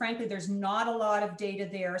 And frankly, there's not a lot of data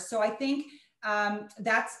there. So I think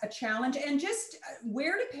that's a challenge. And just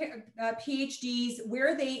where do PhDs, where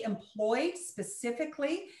are they employed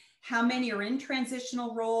specifically? How many are in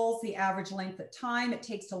transitional roles? The average length of time it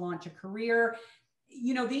takes to launch a career?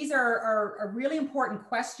 These are really important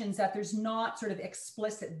questions that there's not sort of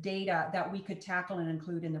explicit data that we could tackle and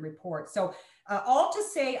include in the report. So all to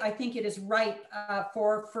say, I think it is ripe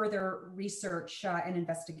for further research and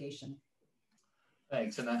investigation.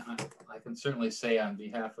 Thanks. And I can certainly say on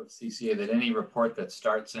behalf of CCA that any report that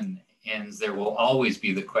starts and ends, there will always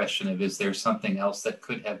be the question of, is there something else that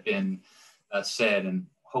could have been said? And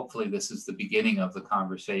hopefully this is the beginning of the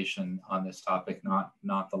conversation on this topic,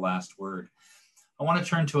 not the last word. I want to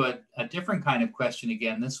turn to a different kind of question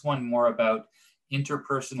again, this one more about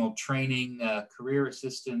interpersonal training, career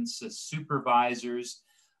assistants, supervisors,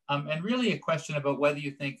 and really a question about whether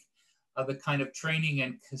you think the kind of training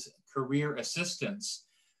and career assistance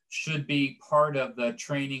should be part of the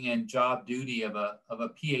training and job duty of a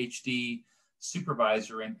PhD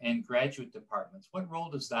supervisor and graduate departments. What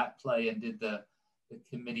role does that play, and did the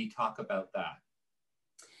committee talk about that?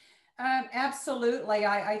 Absolutely.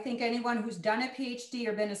 I think anyone who's done a PhD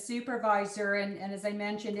or been a supervisor, and as I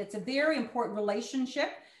mentioned, it's a very important relationship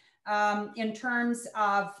in terms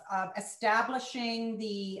of establishing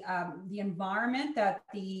the environment that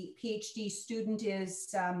the PhD student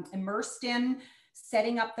is immersed in,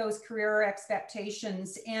 setting up those career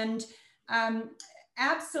expectations. And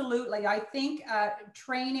absolutely, I think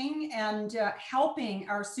training and helping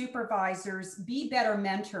our supervisors be better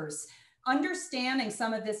mentors, understanding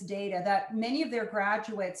some of this data that many of their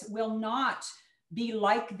graduates will not be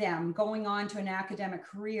like them going on to an academic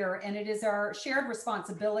career. And it is our shared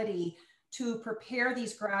responsibility to prepare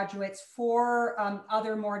these graduates for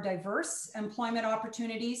other more diverse employment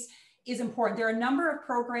opportunities is important. There are a number of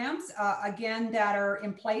programs, again, that are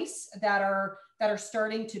in place that are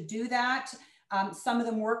starting to do that. Some of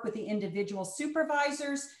them work with the individual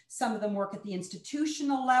supervisors. Some of them work at the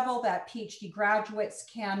institutional level that PhD graduates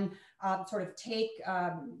can sort of take,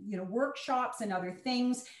 workshops and other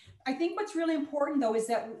things. I think what's really important, though, is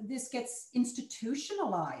that this gets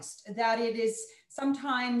institutionalized, that it is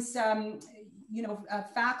sometimes,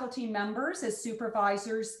 faculty members as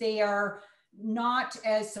supervisors, they are not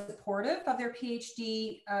as supportive of their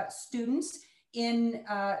PhD students in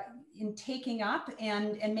taking up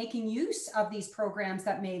and making use of these programs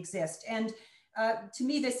that may exist. And to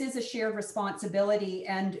me, this is a shared responsibility,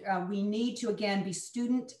 and we need to, again, be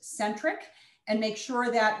student-centric and make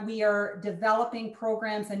sure that we are developing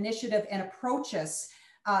programs, initiative, and approaches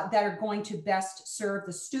that are going to best serve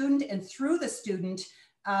the student, and through the student,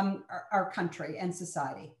 our country and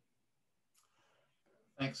society.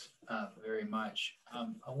 Thanks very much.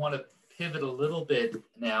 I want to pivot a little bit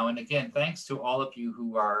now. And again, thanks to all of you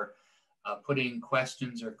who are putting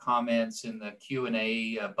questions or comments in the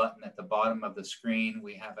Q&A button at the bottom of the screen.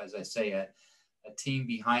 We have, as I say, a team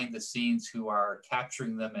behind the scenes who are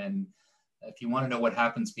capturing them. And if you want to know what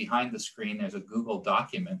happens behind the screen, there's a Google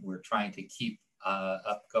document we're trying to keep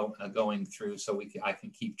going through so I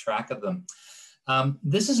can keep track of them.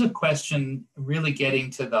 This is a question really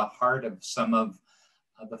getting to the heart of some of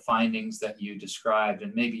the findings that you described,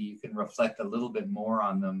 and maybe you can reflect a little bit more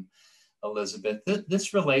on them, Elizabeth.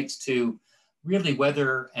 This relates to really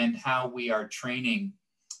whether and how we are training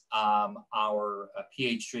our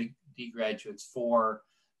PhD graduates for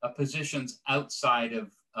positions outside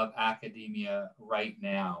of academia right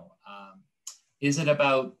now. Is it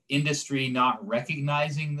about industry not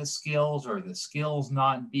recognizing the skills, or the skills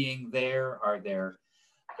not being there? Are there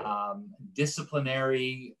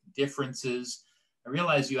disciplinary differences? I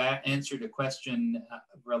realize you answered a question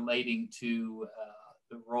relating to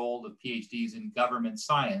the role of PhDs in government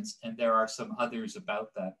science, and there are some others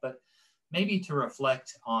about that, but maybe to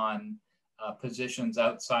reflect on positions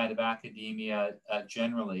outside of academia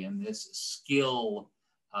generally, and this skill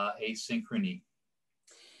asynchrony.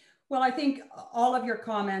 Well, I think all of your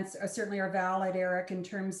comments certainly are valid, Eric, in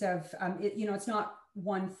terms of, it's not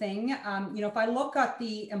one thing. If I look at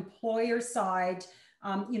the employer side,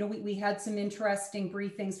 You know, we had some interesting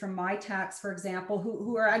briefings from MyTax, for example,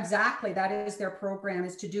 who are exactly, that is their program,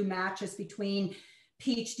 is to do matches between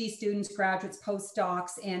PhD students, graduates,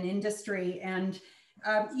 postdocs, and industry. And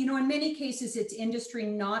you know, in many cases, it's industry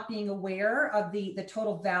not being aware of the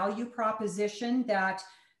total value proposition that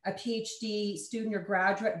a PhD student or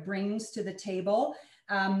graduate brings to the table.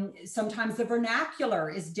 Sometimes the vernacular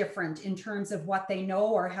is different in terms of what they know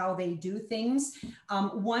or how they do things.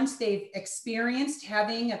 Once they've experienced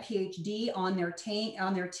having a PhD on their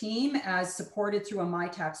team as supported through a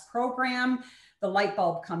MyTax program, the light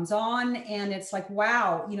bulb comes on and it's like,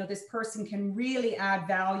 wow, you know, this person can really add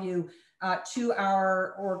value to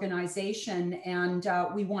our organization, and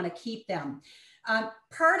we want to keep them.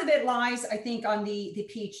 Part of it lies, I think, on the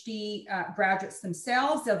PhD graduates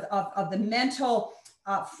themselves of the mental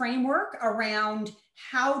framework around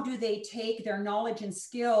how do they take their knowledge and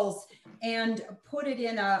skills and put it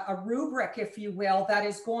in a rubric, if you will, that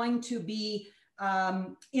is going to be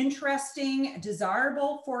interesting,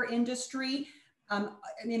 desirable for industry.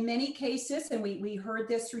 In many cases, and we heard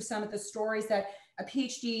this through some of the stories, that a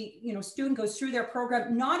PhD, you know, student goes through their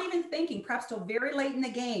program not even thinking, perhaps till very late in the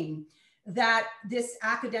game, that this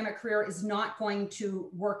academic career is not going to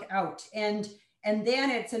work out. And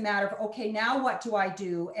then it's a matter of, okay, now what do I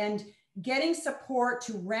do? And getting support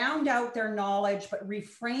to round out their knowledge, but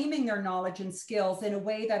reframing their knowledge and skills in a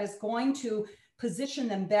way that is going to position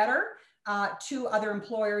them better to other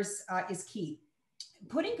employers is key.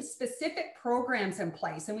 Putting specific programs in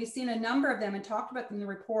place, and we've seen a number of them and talked about them in the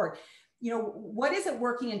report. You know, what is it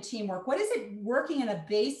working in teamwork? What is it working in a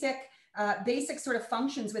basic sort of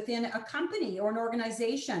functions within a company or an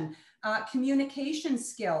organization? Communication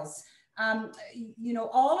skills. You know,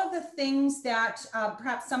 all of the things that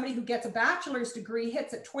perhaps somebody who gets a bachelor's degree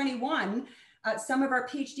hits at 21, some of our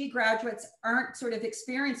PhD graduates aren't sort of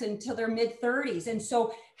experienced until their mid-30s. And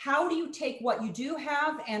so how do you take what you do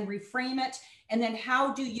have and reframe it? And then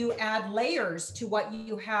how do you add layers to what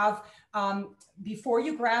you have before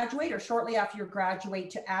you graduate or shortly after you graduate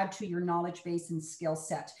to add to your knowledge base and skill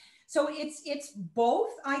set? So it's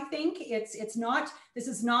both, I think. It's not, this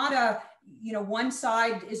is not a, you know, one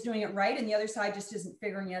side is doing it right and the other side just isn't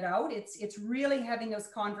figuring it out. It's really having those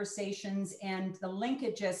conversations and the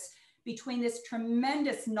linkages between this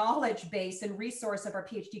tremendous knowledge base and resource of our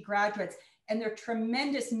PhD graduates and their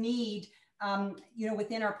tremendous need, you know,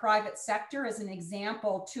 within our private sector as an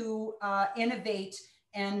example to innovate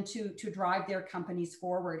and to drive their companies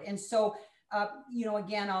forward. And so, you know,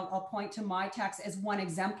 again, I'll point to MyTax as one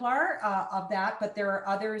exemplar of that, but there are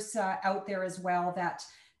others out there as well that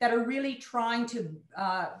are really trying to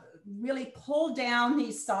really pull down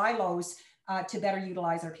these silos to better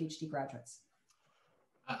utilize our PhD graduates.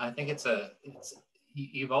 I think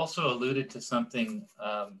you've also alluded to something,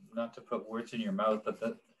 not to put words in your mouth, but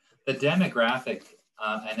the demographic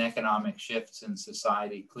and economic shifts in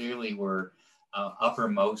society clearly were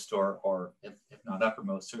uppermost, or if not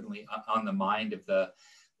uppermost, certainly on the mind of the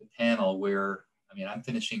panel. Where, I mean, I'm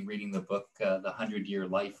finishing reading the book, The 100-Year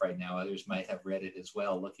Life right now. Others might have read it as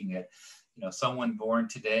well, looking at, you know, someone born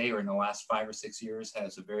today or in the last 5 or 6 years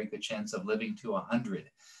has a very good chance of living to 100.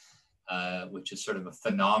 Which is sort of a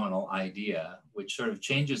phenomenal idea, which sort of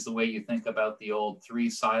changes the way you think about the old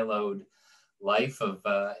 3-siloed life of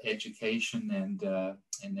education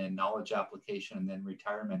and then knowledge application and then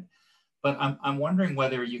retirement. But I'm wondering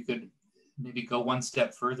whether you could maybe go one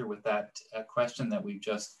step further with that question that we've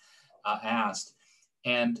just asked,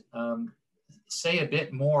 and say a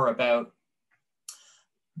bit more about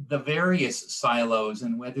the various silos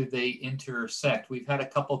and whether they intersect. We've had a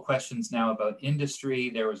couple questions now about industry.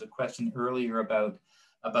 There was a question earlier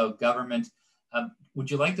about government. Would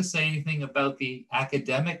you like to say anything about the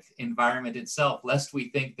academic environment itself, lest we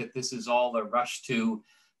think that this is all a rush to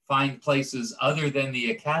find places other than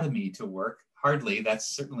the academy to work? Hardly. That's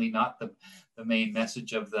certainly not the main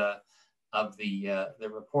message of the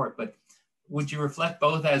report. But would you reflect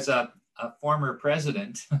both as a former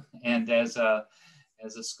president and as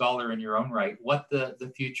a scholar in your own right, what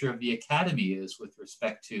the future of the academy is with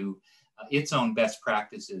respect to its own best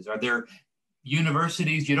practices? Are there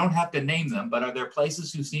universities, you don't have to name them, but are there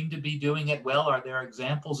places who seem to be doing it well? Are there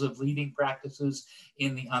examples of leading practices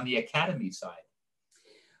on the academy side?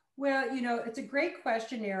 Well, you know, it's a great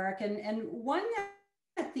question, Eric, and one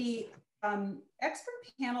that the expert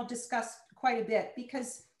panel discussed quite a bit,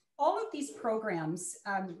 because all of these programs,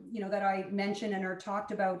 you know, that I mentioned and are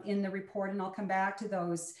talked about in the report, and I'll come back to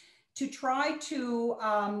those, to try to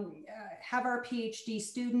have our PhD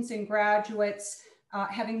students and graduates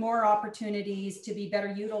having more opportunities to be better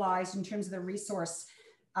utilized in terms of the resource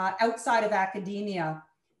outside of academia.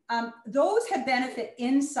 those have benefit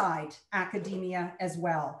inside academia as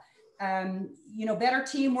well. You know, better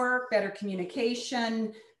teamwork, better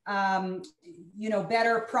communication, you know,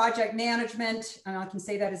 better project management. And I can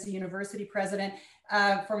say that as a university president,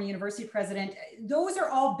 former university president. Those are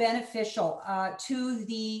all beneficial to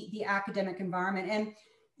the academic environment. And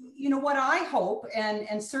you know what I hope,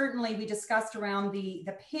 and certainly we discussed around the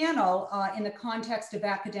panel in the context of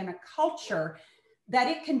academic culture, that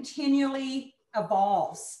it continually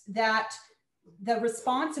evolves, that the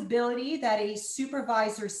responsibility that a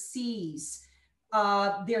supervisor sees,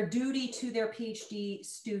 their duty to their PhD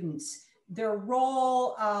students, their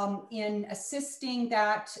role in assisting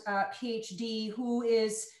that PhD who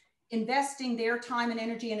is investing their time and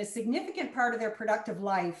energy in a significant part of their productive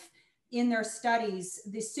life in their studies,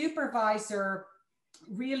 the supervisor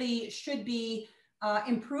really should be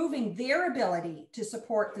improving their ability to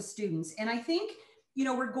support the students. And I think, you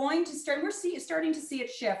know, we're going to start, starting to see it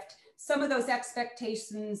shift. Some of those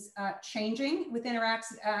expectations changing within our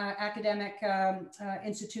academic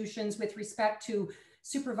institutions with respect to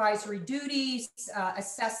supervisory duties,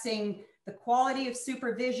 assessing the quality of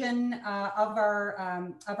supervision of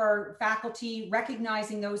our faculty,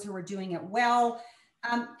 recognizing those who are doing it well,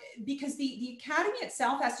 because the academy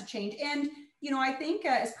itself has to change. And you know, I think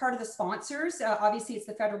as part of the sponsors, obviously it's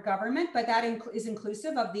the federal government, but that is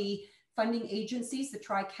inclusive of the funding agencies, the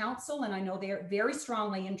Tri-Council, and I know they're very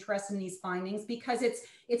strongly interested in these findings because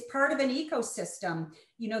it's part of an ecosystem.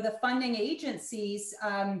 You know, the funding agencies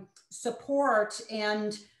support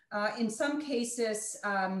and in some cases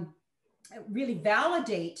really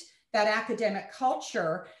validate that academic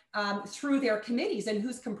culture through their committees and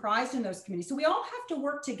who's comprised in those committees. So we all have to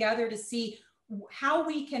work together to see how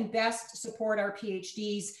we can best support our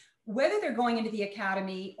PhDs, whether they're going into the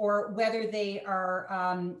academy or whether they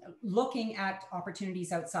are looking at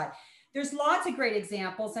opportunities outside. There's lots of great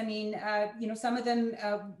examples. I mean, you know, some of them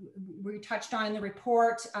we touched on in the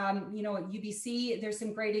report. You know, at UBC, there's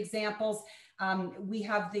some great examples. We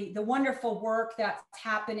have the wonderful work that's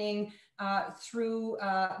happening through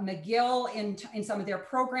McGill in some of their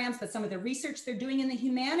programs, but some of the research they're doing in the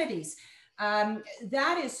humanities.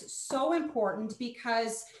 That is so important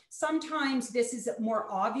because sometimes this is more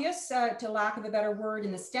obvious, to lack of a better word,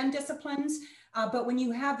 in the STEM disciplines. But when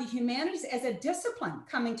you have the humanities as a discipline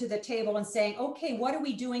coming to the table and saying, okay, what are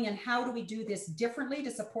we doing and how do we do this differently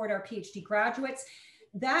to support our PhD graduates?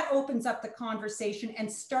 That opens up the conversation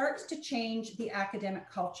and starts to change the academic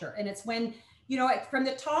culture. And it's when, you know, from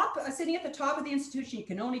the top, sitting at the top of the institution, you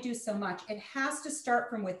can only do so much. It has to start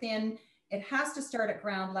from within. It has to start at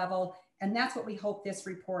ground level. And that's what we hope this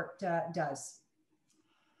report does.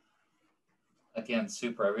 Again,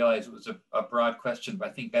 super. I realize it was a broad question, but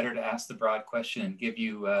I think better to ask the broad question and give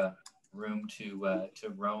you room to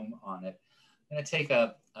roam on it. I'm going to take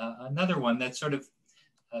another one that sort of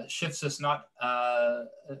shifts us not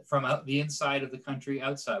from the inside of the country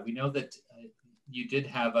outside. We know that you did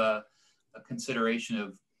have a consideration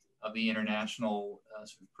of the international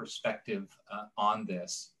sort of perspective on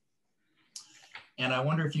this. And I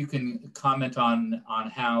wonder if you can comment on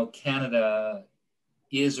how Canada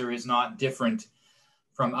is or is not different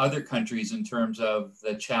from other countries in terms of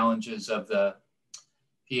the challenges of the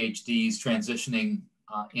PhDs transitioning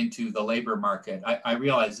into the labor market. I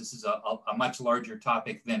realize this is a much larger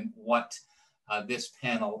topic than what this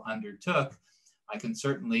panel undertook. I can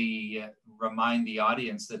certainly remind the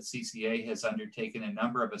audience that CCA has undertaken a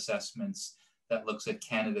number of assessments that looks at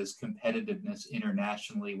Canada's competitiveness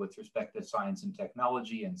internationally with respect to science and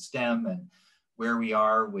technology and STEM and where we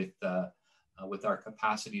are with our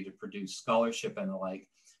capacity to produce scholarship and the like.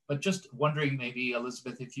 But just wondering maybe,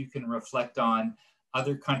 Elizabeth, if you can reflect on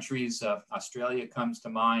other countries. Australia comes to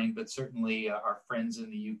mind, but certainly our friends in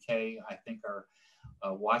the UK, I think, are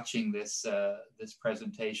watching this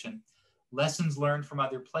presentation. Lessons learned from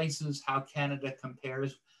other places, how Canada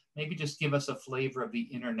compares. Maybe just give us a flavor of the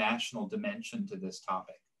international dimension to this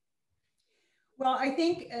topic. Well, I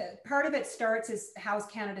think part of it starts is how's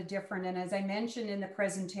Canada different? And as I mentioned in the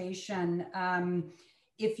presentation,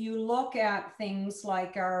 if you look at things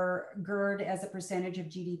like our GERD as a percentage of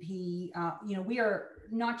GDP, you know, we are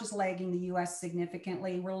not just lagging the US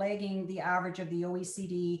significantly, we're lagging the average of the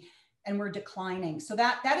OECD, and we're declining. So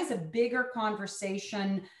that is a bigger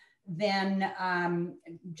conversation than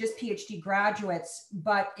just PhD graduates,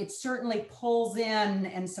 but it certainly pulls in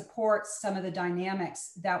and supports some of the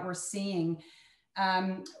dynamics that we're seeing.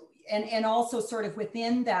 And also sort of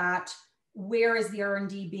within that, where is the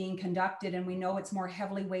R&D being conducted? And we know it's more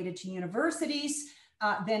heavily weighted to universities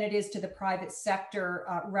than it is to the private sector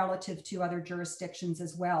relative to other jurisdictions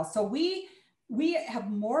as well. So we we have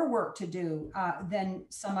more work to do than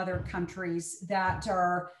some other countries that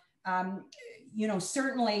are,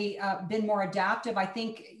 certainly been more adaptive. I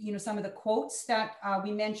think, some of the quotes that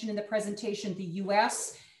we mentioned in the presentation, the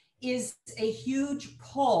US is a huge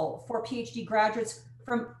pull for PhD graduates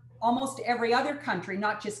from almost every other country,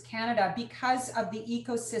 not just Canada, because of the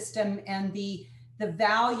ecosystem and the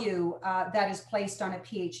value that is placed on a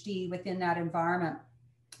PhD within that environment.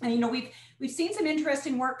 And we've seen some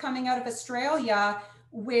interesting work coming out of Australia,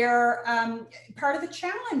 where part of the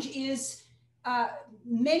challenge is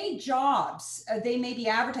many jobs, they may be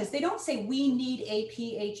advertised, they don't say we need a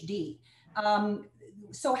PhD.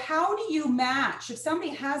 So how do you match, if somebody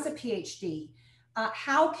has a PhD,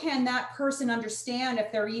 how can that person understand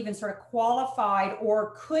if they're even sort of qualified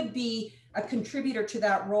or could be a contributor to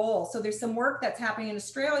that role? So there's some work that's happening in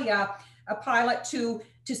Australia, a pilot to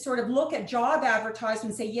sort of look at job advertisements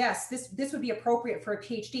and say, yes, this would be appropriate for a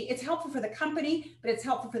PhD. It's helpful for the company, but it's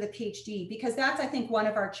helpful for the PhD, because that's, I think, one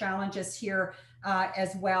of our challenges here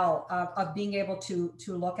as well, of being able to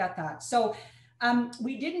look at that. So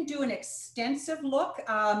we didn't do an extensive look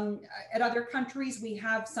at other countries. We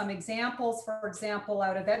have some examples, for example,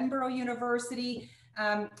 out of Edinburgh University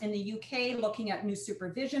in the UK, looking at new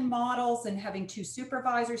supervision models and having 2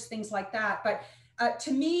 supervisors, things like that. But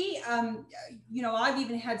to me, I've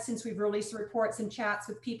even had, since we've released the reports and chats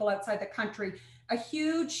with people outside the country, a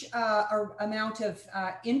huge amount of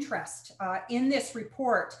interest in this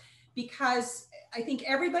report, because I think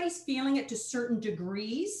everybody's feeling it to certain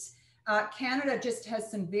degrees. Canada just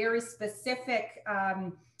has some very specific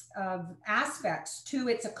aspects to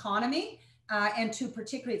its economy and to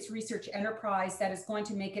particularly its research enterprise that is going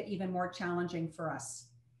to make it even more challenging for us.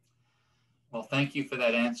 Well, thank you for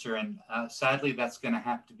that answer. And sadly, that's going to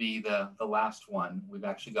have to be the last one. We've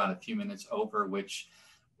actually gone a few minutes over, which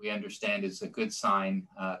we understand is a good sign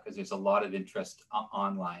because there's a lot of interest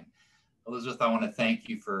online. Elizabeth, I want to thank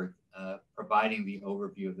you for providing the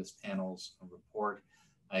overview of this panel's report.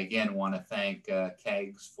 I again want to thank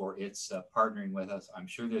KEGS for its partnering with us. I'm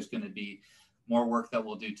sure there's going to be more work that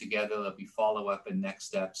we'll do together. There'll be follow-up and next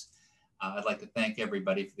steps. I'd like to thank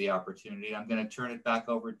everybody for the opportunity. I'm going to turn it back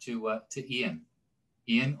over to Ian.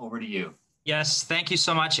 Ian, over to you. Yes, thank you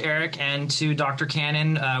so much, Eric, and to Dr.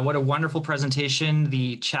 Cannon. What a wonderful presentation.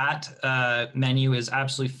 The chat menu is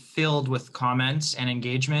absolutely filled with comments and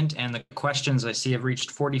engagement, and the questions I see have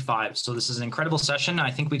reached 45. So this is an incredible session.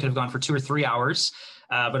 I think we could have gone for 2 or 3 hours,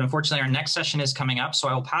 but unfortunately our next session is coming up. So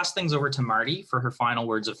I will pass things over to Marty for her final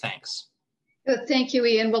words of thanks. Good. Thank you,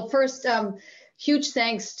 Ian. Well, first, huge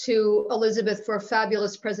thanks to Elizabeth for a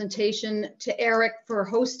fabulous presentation, to Eric for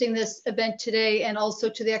hosting this event today, and also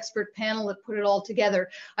to the expert panel that put it all together.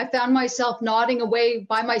 I found myself nodding away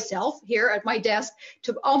by myself here at my desk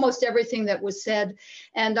to almost everything that was said.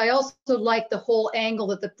 And I also like the whole angle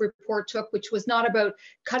that the report took, which was not about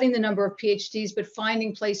cutting the number of PhDs, but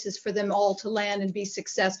finding places for them all to land and be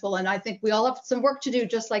successful. And I think we all have some work to do,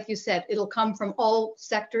 just like you said. It'll come from all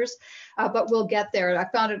sectors, but we'll get there. I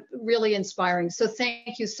found it really inspiring. So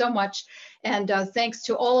thank you so much. And thanks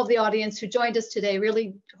to all of the audience who joined us today.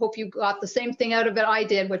 Really hope you got the same thing out of it I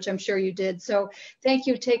did, which I'm sure you did. So thank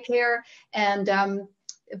you, take care. And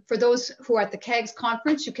for those who are at the KEGS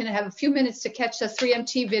conference, you can have a few minutes to catch the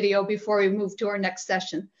 3MT video before we move to our next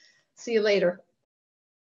session. See you later.